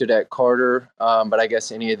directed at Carter, but I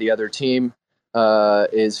guess any of the other team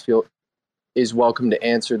is welcome to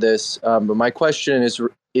answer this. But my question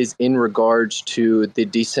is in regards to the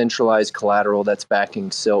decentralized collateral that's backing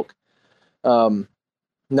Silk.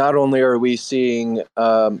 Not only are we seeing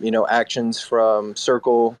actions from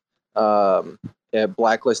Circle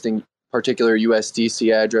blacklisting particular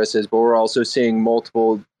USDC addresses, but we're also seeing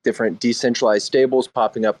multiple different decentralized stables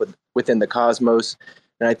popping up within the Cosmos.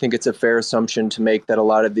 And I think it's a fair assumption to make that a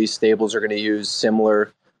lot of these stables are going to use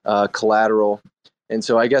similar collateral. And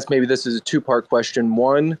so I guess maybe this is a two-part question.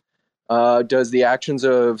 One, does the actions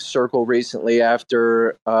of Circle recently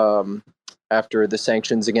after the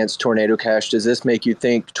sanctions against Tornado Cash, does this make you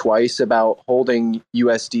think twice about holding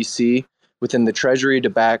USDC within the treasury to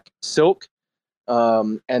back Silk?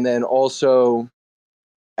 And then also,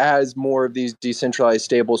 as more of these decentralized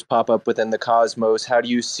stables pop up within the Cosmos, how do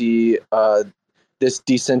you see this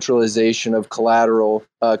decentralization of collateral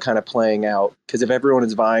kind of playing out? Because if everyone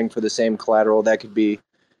is vying for the same collateral, that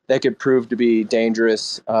could prove to be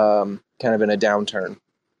dangerous, kind of in a downturn.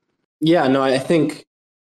 Yeah, no, I think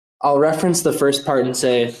I'll reference the first part and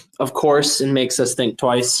say, of course, it makes us think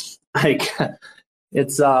twice. Like,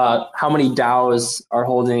 it's how many DAOs are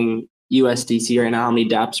holding USDC right now, how many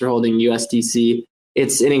dApps are holding USDC.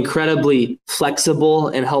 It's an incredibly flexible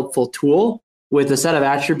and helpful tool with a set of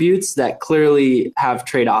attributes that clearly have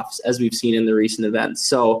trade-offs, as we've seen in the recent events.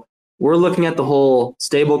 So we're looking at the whole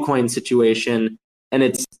stablecoin situation, and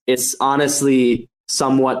it's honestly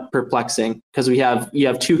somewhat perplexing because you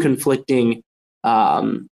have two conflicting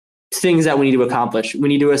things that we need to accomplish. We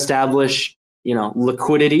need to establish,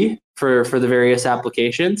 liquidity for the various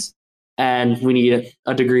applications, and we need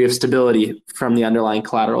a degree of stability from the underlying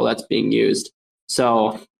collateral that's being used.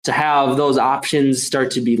 So to have those options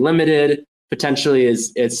start to be limited potentially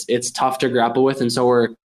it's tough to grapple with. And so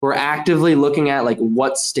we're actively looking at like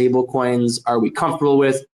what stable coins are we comfortable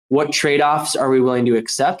with? What trade-offs are we willing to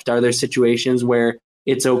accept? Are there situations where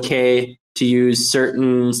it's okay to use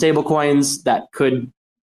certain stable coins that could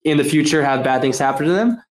in the future have bad things happen to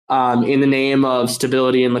them in the name of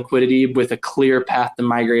stability and liquidity with a clear path to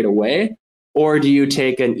migrate away? Or do you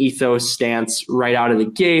take an ethos stance right out of the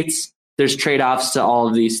gates? There's trade-offs to all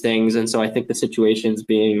of these things. And so I think the situation's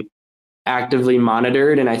being actively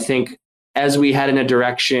monitored. And I think as we head in a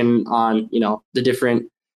direction on, the different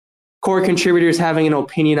core contributors having an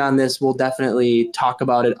opinion on this, we'll definitely talk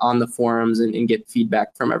about it on the forums and get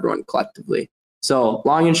feedback from everyone collectively. So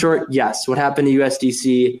long and short, yes, what happened to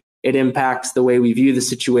USDC it impacts the way we view the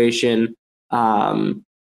situation. And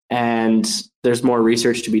there's more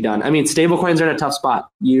research to be done. I mean, stablecoins are in a tough spot.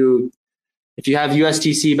 If you have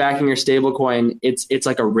USDC backing your stablecoin, it's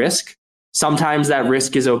like a risk. Sometimes that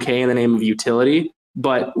risk is okay in the name of utility,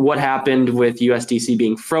 but what happened with USDC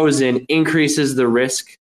being frozen increases the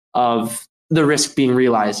risk being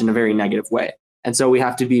realized in a very negative way. And so we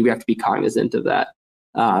have to be cognizant of that.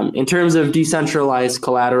 In terms of decentralized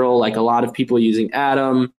collateral, like a lot of people using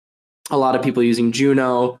Atom, a lot of people using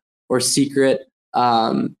Juno or Secret,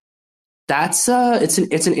 it's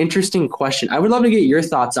an interesting question. I would love to get your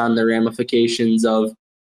thoughts on the ramifications of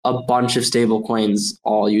a bunch of stable coins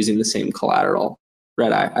all using the same collateral.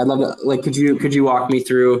 Red Eye, I'd love to, like, could you walk me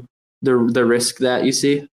through the risk that you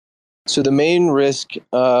see? So the main risk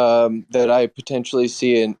that I potentially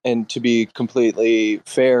see, and to be completely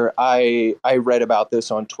fair, I read about this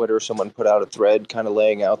on Twitter. Someone put out a thread kind of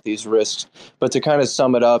laying out these risks. But to kind of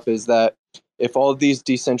sum it up is that if all of these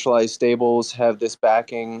decentralized stables have this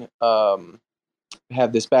backing of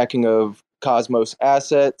Cosmos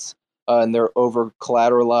assets, and they're over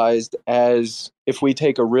collateralized, as if we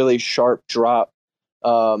take a really sharp drop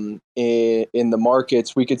in the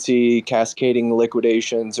markets, we could see cascading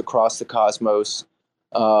liquidations across the Cosmos.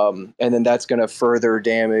 And then that's going to further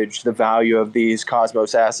damage the value of these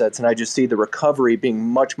Cosmos assets. And I just see the recovery being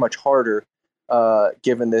much, much harder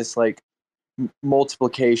given this like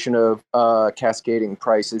multiplication of cascading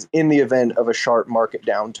prices in the event of a sharp market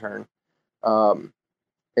downturn.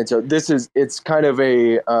 And so it's kind of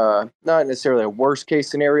a not necessarily a worst case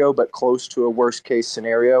scenario, but close to a worst case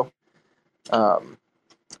scenario.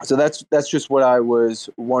 So that's just what I was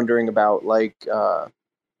wondering about, like,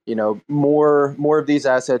 more of these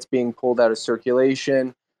assets being pulled out of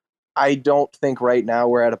circulation. I don't think right now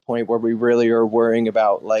we're at a point where we really are worrying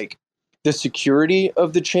about like the security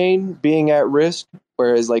of the chain being at risk,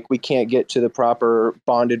 whereas like we can't get to the proper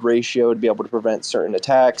bonded ratio to be able to prevent certain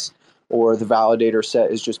attacks, or the validator set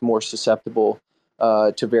is just more susceptible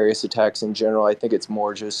to various attacks in general. I think it's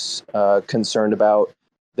more just concerned about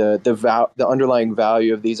the underlying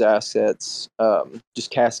value of these assets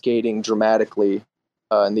just cascading dramatically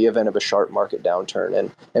in the event of a sharp market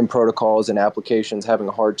downturn, and protocols and applications having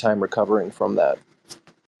a hard time recovering from that.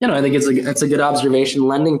 I think it's a good observation.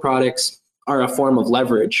 Lending products are a form of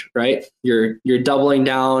leverage, right? You're doubling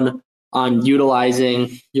down on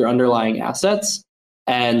utilizing your underlying assets.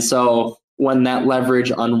 And so when that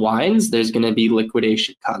leverage unwinds, there's going to be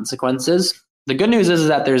liquidation consequences. The good news is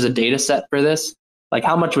that there's a data set for this. Like,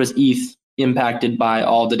 how much was ETH impacted by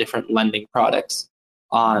all the different lending products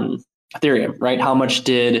on Ethereum, right? How much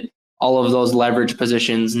did all of those leverage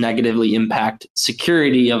positions negatively impact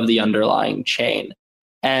security of the underlying chain?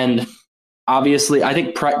 And obviously, I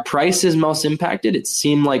think price is most impacted. It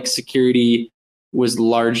seemed like security was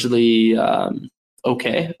largely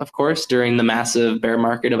okay, of course, during the massive bear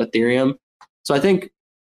market of Ethereum. So I think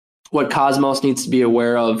what Cosmos needs to be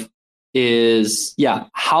aware of is,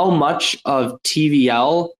 how much of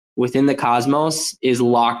TVL within the Cosmos is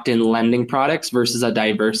locked in lending products versus a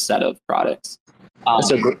diverse set of products.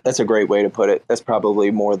 That's a great way to put it. That's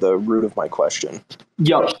probably more the root of my question.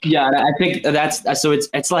 Yeah, I think that's so.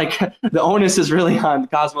 It's like the onus is really on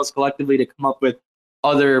Cosmos collectively to come up with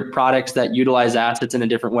other products that utilize assets in a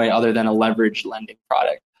different way other than a leveraged lending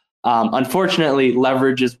product. Unfortunately,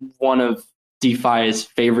 leverage is one of DeFi's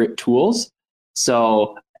favorite tools.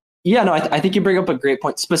 So I think you bring up a great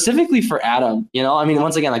point, specifically for Atom.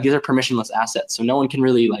 Once again, like, these are permissionless assets, so no one can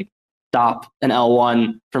really like stop an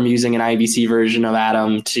L1 from using an IBC version of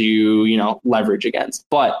Atom to, leverage against.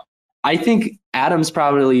 But I think Atom's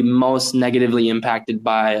probably most negatively impacted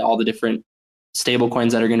by all the different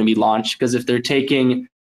stablecoins that are going to be launched, because if they're taking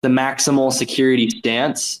the maximal security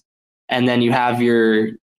stance, and then you have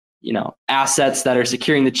your, assets that are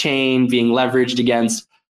securing the chain being leveraged against,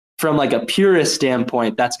 from like a purist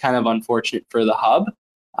standpoint, that's kind of unfortunate for the hub.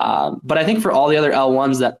 But I think for all the other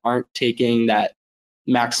L1s that aren't taking that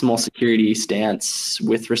maximal security stance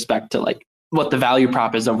with respect to like what the value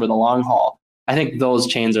prop is over the long haul, I think those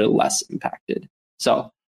chains are less impacted.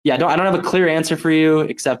 So I don't have a clear answer for you,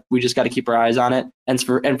 except we just got to keep our eyes on it. And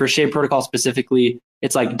for Shade Protocol specifically,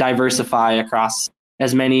 it's like diversify across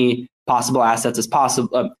as many possible assets as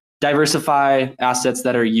possible. Diversify assets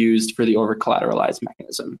that are used for the over collateralized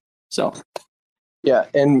mechanism. So yeah,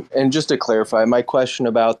 and just to clarify, my question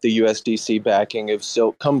about the USDC backing of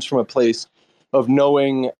Silk comes from a place of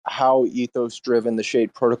knowing how ethos driven the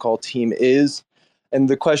Shade Protocol team is, and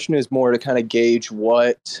the question is more to kind of gauge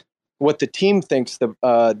what the team thinks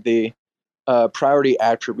the priority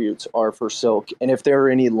attributes are for Silk, and if there are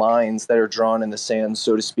any lines that are drawn in the sand,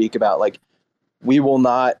 so to speak, about like, we will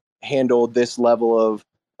not handle this level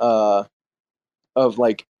of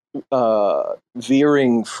like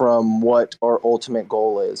veering from what our ultimate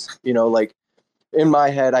goal is. Like in my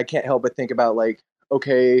head, I can't help but think about like,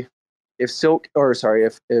 okay, if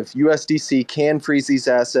USDC can freeze these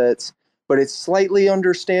assets, but it's slightly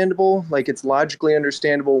understandable, like it's logically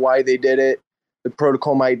understandable why they did it. The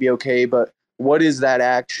protocol might be okay, but what is that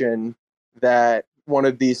action that one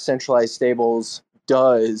of these centralized stables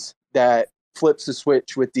does that flips the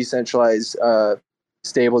switch with decentralized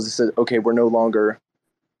stables and says, okay, we're no longer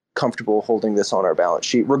comfortable holding this on our balance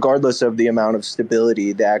sheet, regardless of the amount of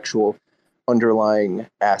stability the actual underlying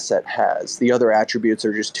asset has. The other attributes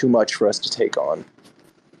are just too much for us to take on.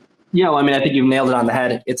 Yeah, well, I mean, I think you've nailed it on the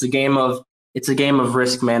head. It's a game of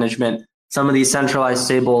risk management. Some of these centralized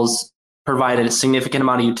stables provide a significant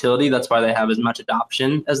amount of utility. That's why they have as much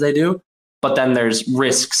adoption as they do. But then there's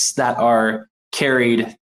risks that are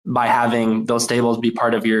carried by having those stables be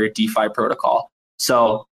part of your DeFi protocol.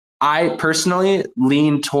 So I personally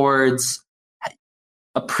lean towards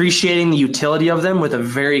appreciating the utility of them with a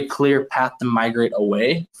very clear path to migrate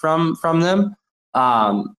away from them.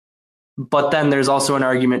 But then there's also an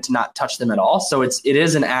argument to not touch them at all. So it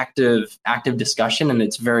is an active discussion, and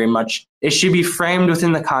it should be framed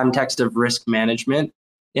within the context of risk management,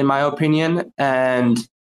 in my opinion. And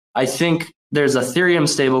I think there's Ethereum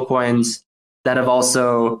stablecoins that have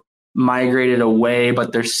also migrated away,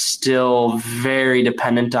 but they're still very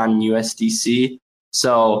dependent on USDC.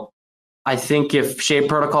 So I think if Shade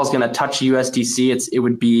Protocol is going to touch USDC, it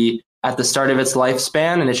would be at the start of its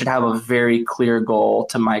lifespan, and it should have a very clear goal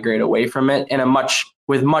to migrate away from it, and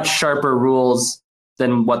with much sharper rules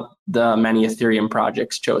than what the many Ethereum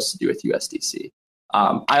projects chose to do with USDC.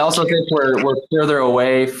 I also think we're further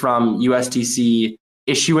away from USDC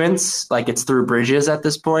issuance, like it's through bridges at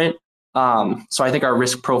this point. So I think our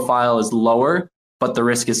risk profile is lower, but the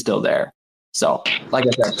risk is still there. So, like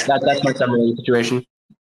I said, that's my summary of the situation.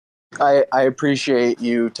 I appreciate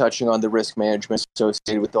you touching on the risk management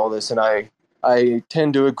associated with all this, and I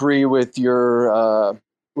tend to agree with your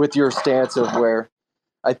stance of where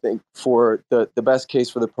I think for the best case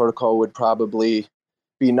for the protocol would probably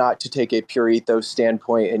be not to take a pure ethos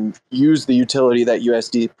standpoint and use the utility that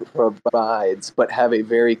USD provides, but have a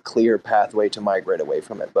very clear pathway to migrate away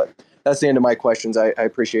from it. But that's the end of my questions. I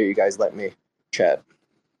appreciate you guys letting me chat.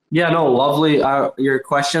 Yeah, no, lovely. Your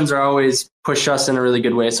questions are always push us in a really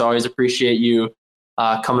good way. So I always appreciate you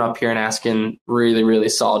coming up here and asking really, really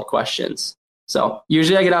solid questions. So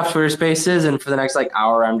usually I get off Twitter Spaces, and for the next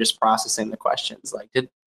hour, I'm just processing the questions. Like,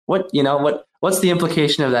 what's the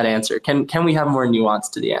implication of that answer? Can we have more nuance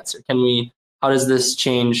to the answer? How does this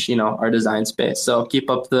change, our design space? So keep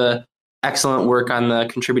up the excellent work on the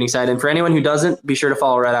contributing side. And for anyone who doesn't, be sure to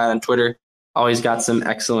follow Red Eye on Twitter. Always got some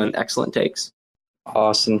excellent takes.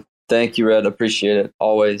 Awesome. Thank you, Red. Appreciate it.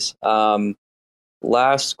 Always.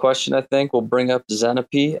 Last question, I think, we'll bring up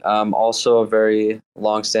Zenapi, also a very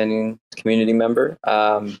long-standing community member.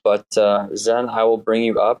 But Zen, I will bring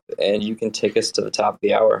you up, and you can take us to the top of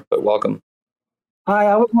the hour. But welcome. Hi,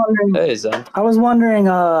 I was wondering. Hey, Zen. I was wondering,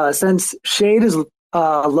 since Shade is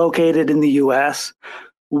located in the U.S.,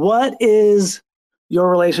 what is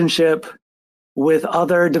your relationship with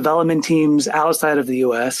other development teams outside of the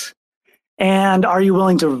U.S.? And are you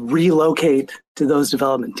willing to relocate to those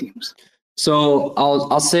development teams? So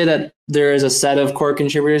I'll say that there is a set of core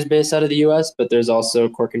contributors based out of the U.S., but there's also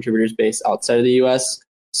core contributors based outside of the U.S.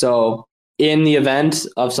 So in the event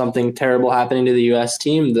of something terrible happening to the U.S.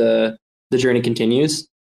 team, the journey continues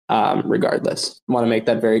regardless. I want to make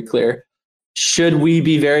that very clear. Should we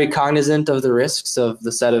be very cognizant of the risks of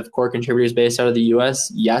the set of core contributors based out of the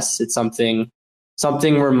U.S.? Yes, it's something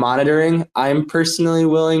we're monitoring. I'm personally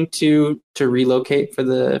willing to relocate for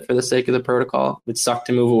the sake of the protocol. It would suck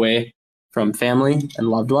to move away from family and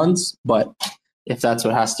loved ones, but if that's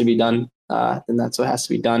what has to be done, then that's what has to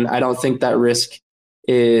be done. I don't think that risk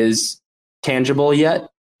is tangible yet,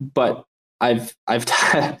 but I've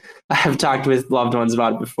talked with loved ones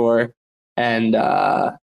about it before, and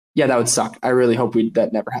yeah, that would suck. I really hope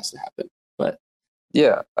that never has to happen. But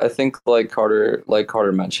yeah, I think like Carter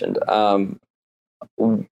mentioned,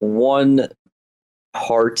 one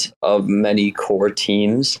part of many core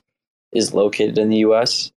teams is located in the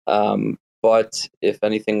U.S. But if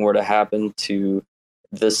anything were to happen to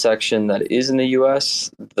the section that is in the U.S.,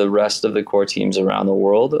 the rest of the core teams around the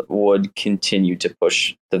world would continue to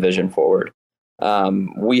push the vision forward.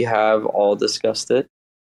 We have all discussed it,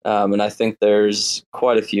 and I think there's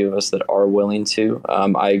quite a few of us that are willing to.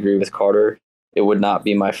 I agree with Carter. It would not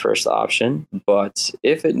be my first option, but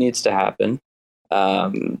if it needs to happen,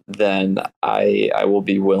 then I will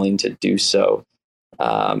be willing to do so.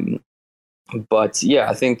 But yeah,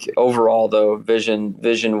 I think overall though,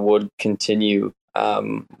 Vision would continue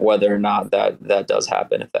whether or not that does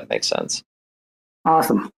happen, if that makes sense.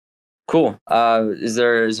 Awesome. Cool. Is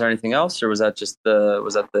there anything else, or was that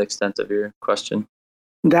the extent of your question?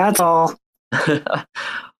 That's all.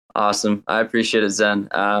 Awesome. I appreciate it, Zen.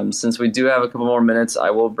 Since we do have a couple more minutes, I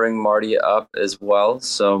will bring Marty up as well.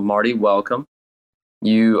 So Marty, welcome.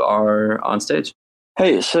 You are on stage.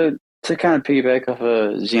 Hey, so to kind of piggyback off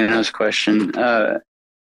of Zeno's question,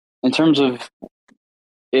 in terms of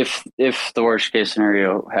if the worst case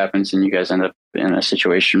scenario happens and you guys end up in a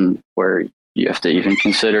situation where you have to even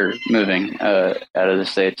consider moving out of the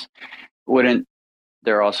States, wouldn't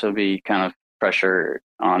there also be kind of pressure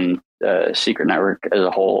on Secret Network as a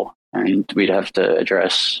whole, and we'd have to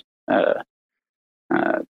address that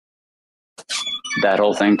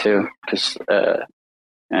whole thing too, because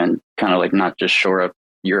and kind of like not just shore up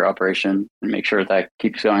your operation and make sure that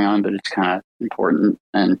keeps going on, but it's kind of important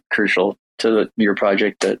and crucial to your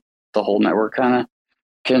project that the whole network kind of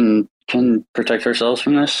can protect ourselves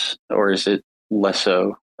from this, or is it less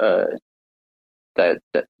so that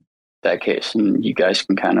case, and you guys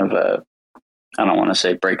can kind of I don't want to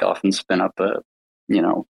say break off and spin up a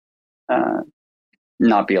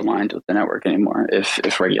not be aligned with the network anymore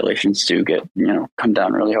if regulations do get come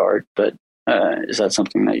down really hard, but is that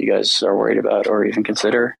something that you guys are worried about or even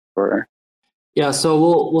consider? Or yeah, so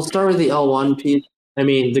we'll start with the L1 piece. I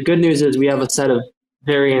mean, the good news is we have a set of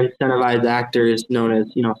very incentivized actors known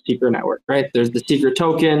as Secret Network, right? There's the Secret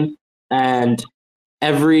Token, and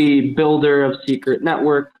every builder of Secret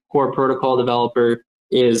Network, core protocol developer,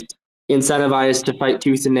 is incentivized to fight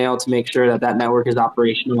tooth and nail to make sure that network is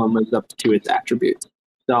operational and lives up to its attributes.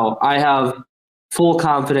 So I have full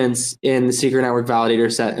confidence in the Secret Network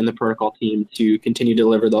validator set and the protocol team to continue to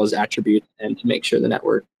deliver those attributes and to make sure the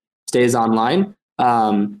network stays online.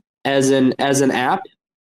 As an app,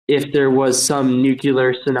 if there was some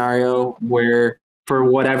nuclear scenario where for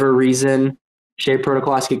whatever reason Shade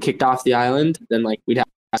Protocol has to get kicked off the island, then we'd have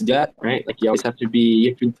to do that, right? You always have to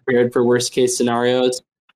be prepared for worst case scenarios.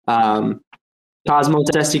 Cosmos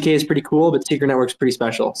SDK is pretty cool, but Secret Network's pretty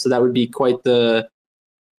special. So that would be quite the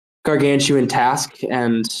gargantuan task.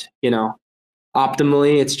 And,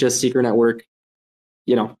 optimally, it's just Secret Network,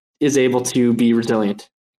 is able to be resilient,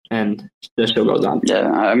 and the show goes on.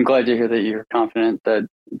 Yeah, I'm glad to hear that you're confident that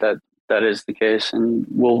is the case, and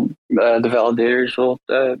the validators will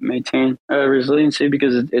maintain resiliency,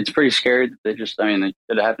 because it's pretty scary that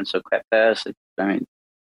it happened so fast. It's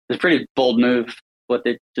a pretty bold move what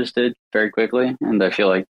they just did very quickly, and I feel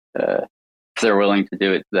like if they're willing to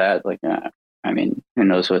do it, who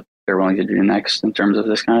knows what they're willing to do next in terms of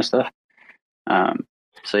this kind of stuff.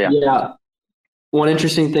 So yeah. Yeah. One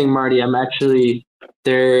interesting thing, Marty, I'm actually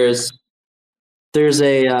there's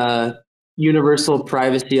a Universal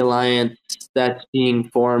Privacy Alliance that's being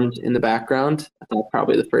formed in the background. I thought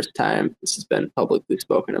probably the first time this has been publicly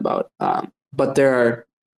spoken about. But there are,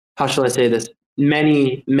 how shall I say this,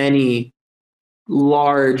 many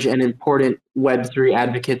large and important Web3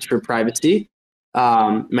 advocates for privacy.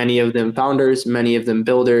 Many of them founders, many of them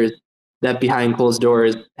builders, that behind closed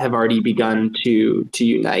doors have already begun to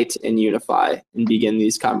unite and unify and begin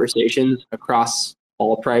these conversations across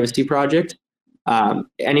all privacy projects.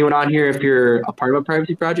 Anyone on here, if you're a part of a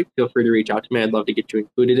privacy project, feel free to reach out to me. I'd love to get you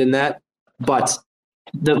included in that. But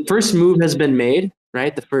the first move has been made,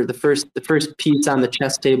 right? The first piece on the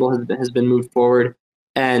chess table has been moved forward,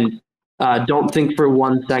 and don't think for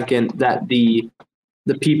 1 second that the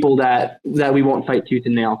people that we won't fight tooth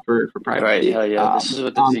and nail for privacy. Right. Yeah. This is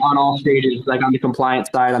what on all stages, on the compliance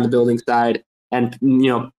side, on the building side, and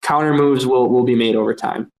counter moves will be made over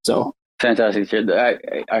time. So fantastic.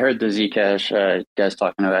 I heard the Zcash guys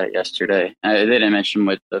talking about it yesterday. They didn't mention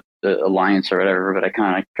with the alliance or whatever, but I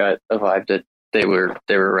kind of got a vibe that they were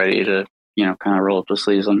ready to kind of roll up the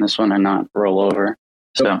sleeves on this one and not roll over.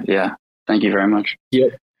 So yeah, thank you very much.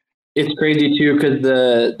 Yep. It's crazy too, because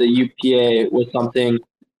the UPA was something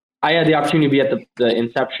I had the opportunity to be at the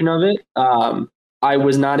inception of it. I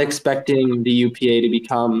was not expecting the UPA to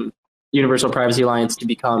become Universal Privacy Alliance to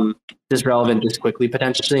become this relevant this quickly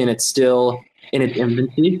potentially, and it's still in its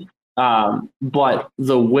infancy. But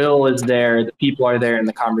the will is there, the people are there, and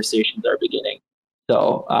the conversations are beginning.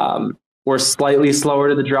 So we're slightly slower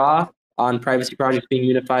to the draw on privacy projects being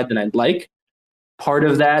unified than I'd like. Part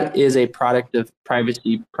of that is a product of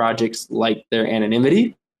privacy projects like their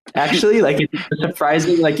anonymity. Actually, it's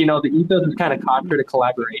surprising, the ethos is kind of contra to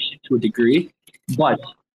collaboration to a degree, but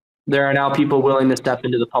there are now people willing to step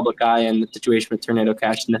into the public eye, and the situation with Tornado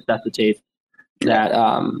Cash necessitates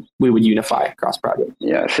that we would unify across projects.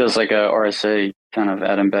 Yeah, it feels like a RSA kind of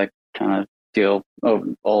Adam Beck kind of deal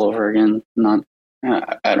all over again. Not,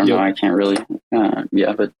 I don't know. I can't really.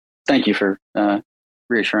 But thank you for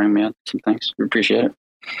reassuring me on some things. We appreciate it.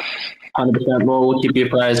 100%. Well, we'll keep you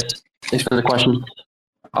apprised. Thanks for the question.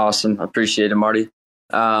 Awesome. Appreciate it, Marty.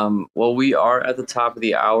 Well, we are at the top of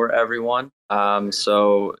the hour, everyone.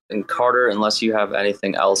 So, and Carter, unless you have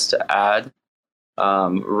anything else to add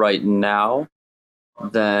right now,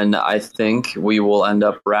 then I think we will end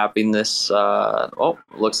up wrapping this.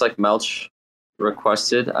 Looks like Melch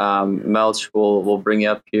requested. Melch, we'll bring you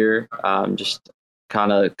up here. Just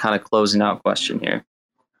kind of closing out question here.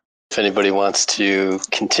 If anybody wants to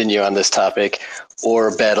continue on this topic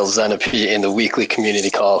or battle Zenepi in the weekly community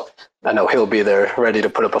call, I know he'll be there ready to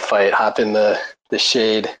put up a fight. Hop in the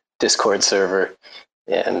Shade Discord server,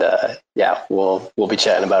 and we'll be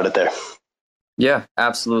chatting about it there. Yeah,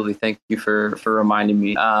 absolutely. Thank you for reminding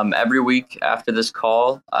me. Every week after this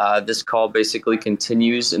call basically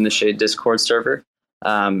continues in the Shade Discord server,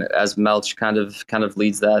 as Melch kind of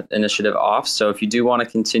leads that initiative off. So if you do want to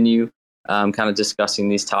continue kind of discussing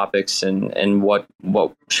these topics and what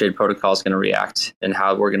Shade Protocol is going to react and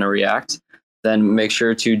how we're going to react, then make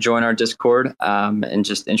sure to join our Discord and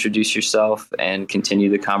just introduce yourself and continue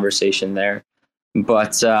the conversation there.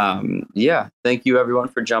 But thank you everyone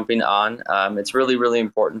for jumping on. It's really, really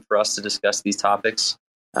important for us to discuss these topics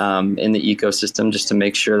in the ecosystem, just to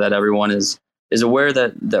make sure that everyone is aware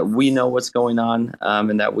that we know what's going on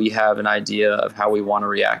and that we have an idea of how we want to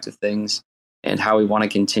react to things and how we want to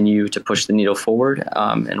continue to push the needle forward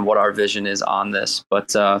and what our vision is on this.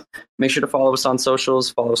 But make sure to follow us on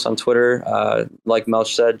socials, follow us on Twitter. Like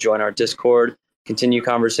Melch said, join our Discord, continue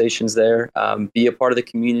conversations there, be a part of the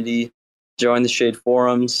community, join the Shade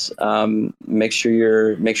forums, make sure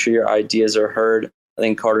your ideas are heard. I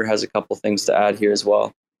think Carter has a couple things to add here as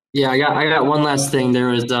well. Yeah, I got one last thing. There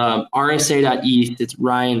was RSA.eth. It's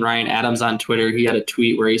Ryan Adams on Twitter. He had a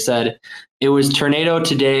tweet where he said, "It was Tornado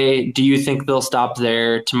today. Do you think they'll stop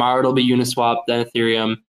there? Tomorrow it'll be Uniswap, then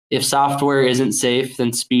Ethereum. If software isn't safe,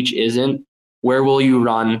 then speech isn't. Where will you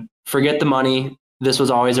run? Forget the money. This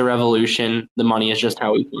was always a revolution. The money is just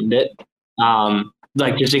how we fund it."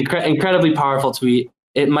 Just incredibly powerful tweet.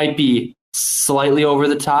 It might be slightly over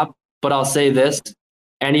the top, but I'll say this.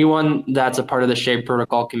 Anyone that's a part of the Shade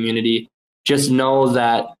Protocol community, just know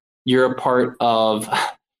that you're a part of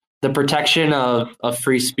the protection of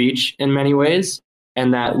free speech in many ways,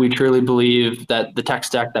 and that we truly believe that the tech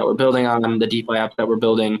stack that we're building on, the DeFi apps that we're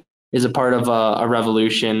building, is a part of a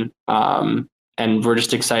revolution. And we're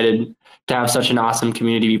just excited to have such an awesome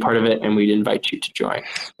community be part of it, and we'd invite you to join.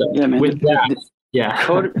 So, yeah, man. With that, yeah.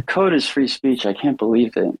 Code is free speech. I can't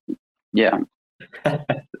believe it. Yeah.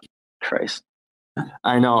 Christ.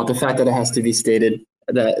 I know, the fact that it has to be stated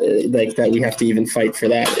that we have to even fight for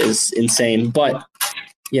that is insane. But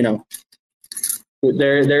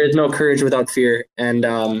there is no courage without fear, and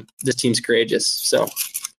this team's courageous. So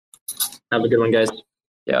have a good one, guys.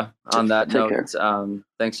 Yeah. On that note,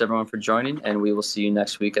 thanks everyone for joining, and we will see you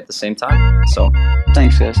next week at the same time. So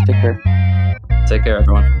thanks, guys. Take care. Take care,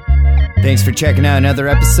 everyone. Thanks for checking out another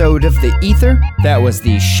episode of The Ether. That was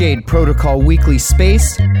the Shade Protocol Weekly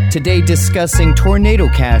Space, today discussing Tornado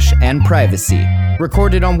Cash and privacy.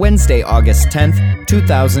 Recorded on Wednesday, August 10th,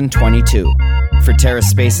 2022. For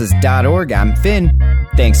TerraSpaces.org, I'm Finn.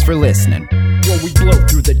 Thanks for listening. When we blow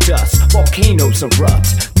through the dust, volcanoes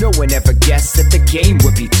erupt. No one ever guessed that the game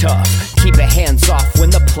would be tough. Keep it hands off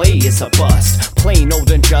when the play is a bust. Plain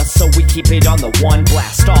old and just, so we keep it on the 1.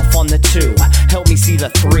 Blast off on the 2. Help me see the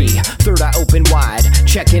 3. Third eye open wide,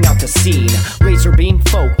 checking out the scene. Laser beam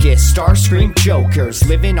focus, Starscream jokers,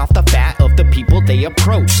 living off the fat of the people they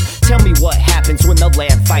approach. Tell me what happens when the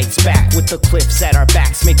land fights back. With the cliffs at our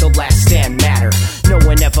backs, make the last stand matter. No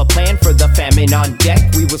one ever planned for the famine on deck.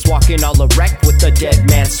 We was walking all erect with the dead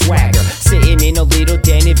man swagger. Sitting in a little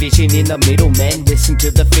den, envisioning the middlemen. Listen to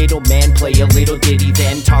the fatal man play a little ditty,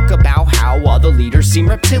 then talk about how all the leaders seem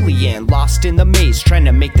reptilian. Lost in the maze, trying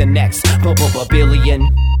to make the next billion.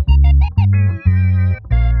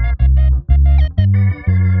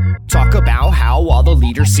 Talk about how all the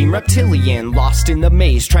leaders seem reptilian. Lost in the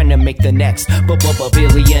maze, trying to make the next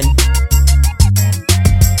billion.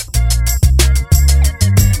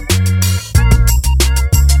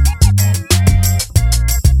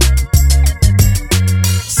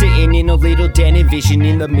 Sitting in a little den,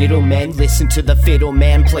 envisioning the middlemen. Listen to the fiddle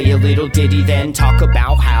man play a little ditty, then talk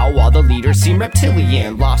about how all the leaders seem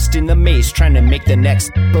reptilian. Lost in the maze, trying to make the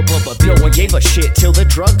next No one gave a shit till the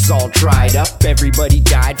drugs all dried up. Everybody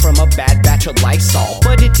died from a bad batch of Lysol,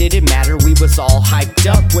 but it didn't matter, we was was all hyped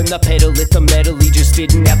up when the pedal hit the metal, he just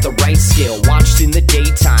didn't have the right skill. Watched in the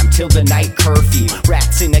daytime till the night curfew.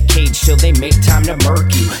 Rats in a cage till they make time to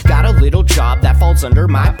murk you. Got a little job that falls under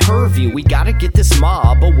my purview. We gotta get this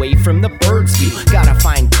mob away from the bird's view. Gotta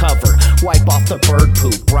find cover, wipe off the bird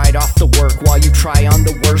poop, right off the work while you try on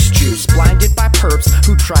the worst juice. Blinded by perps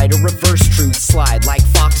who try to reverse truth, slide like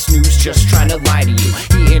Fox News just trying to lie to you.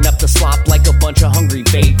 Eating up the slop like a bunch of hungry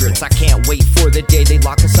vagrants. I can't wait for the day they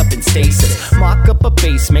lock us up in stasis. Mock up a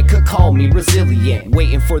basement, could call me resilient.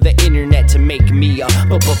 Waiting for the internet to make me a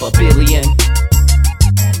billion.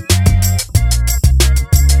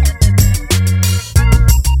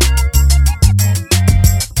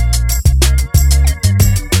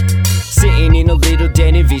 Sitting in a little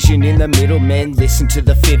den, envisioning the middlemen. Listen to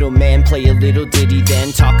the fiddle man play a little ditty,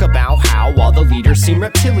 then talk about how all the leaders seem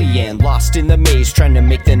reptilian. Lost in the maze, trying to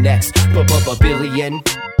make the next billion.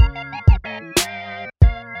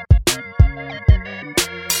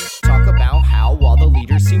 Talk about how all the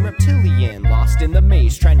leaders seem reptilian. Lost in the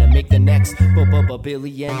maze, trying to make the next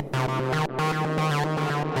billion.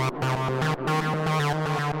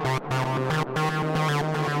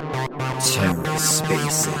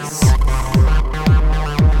 TerraSpaces.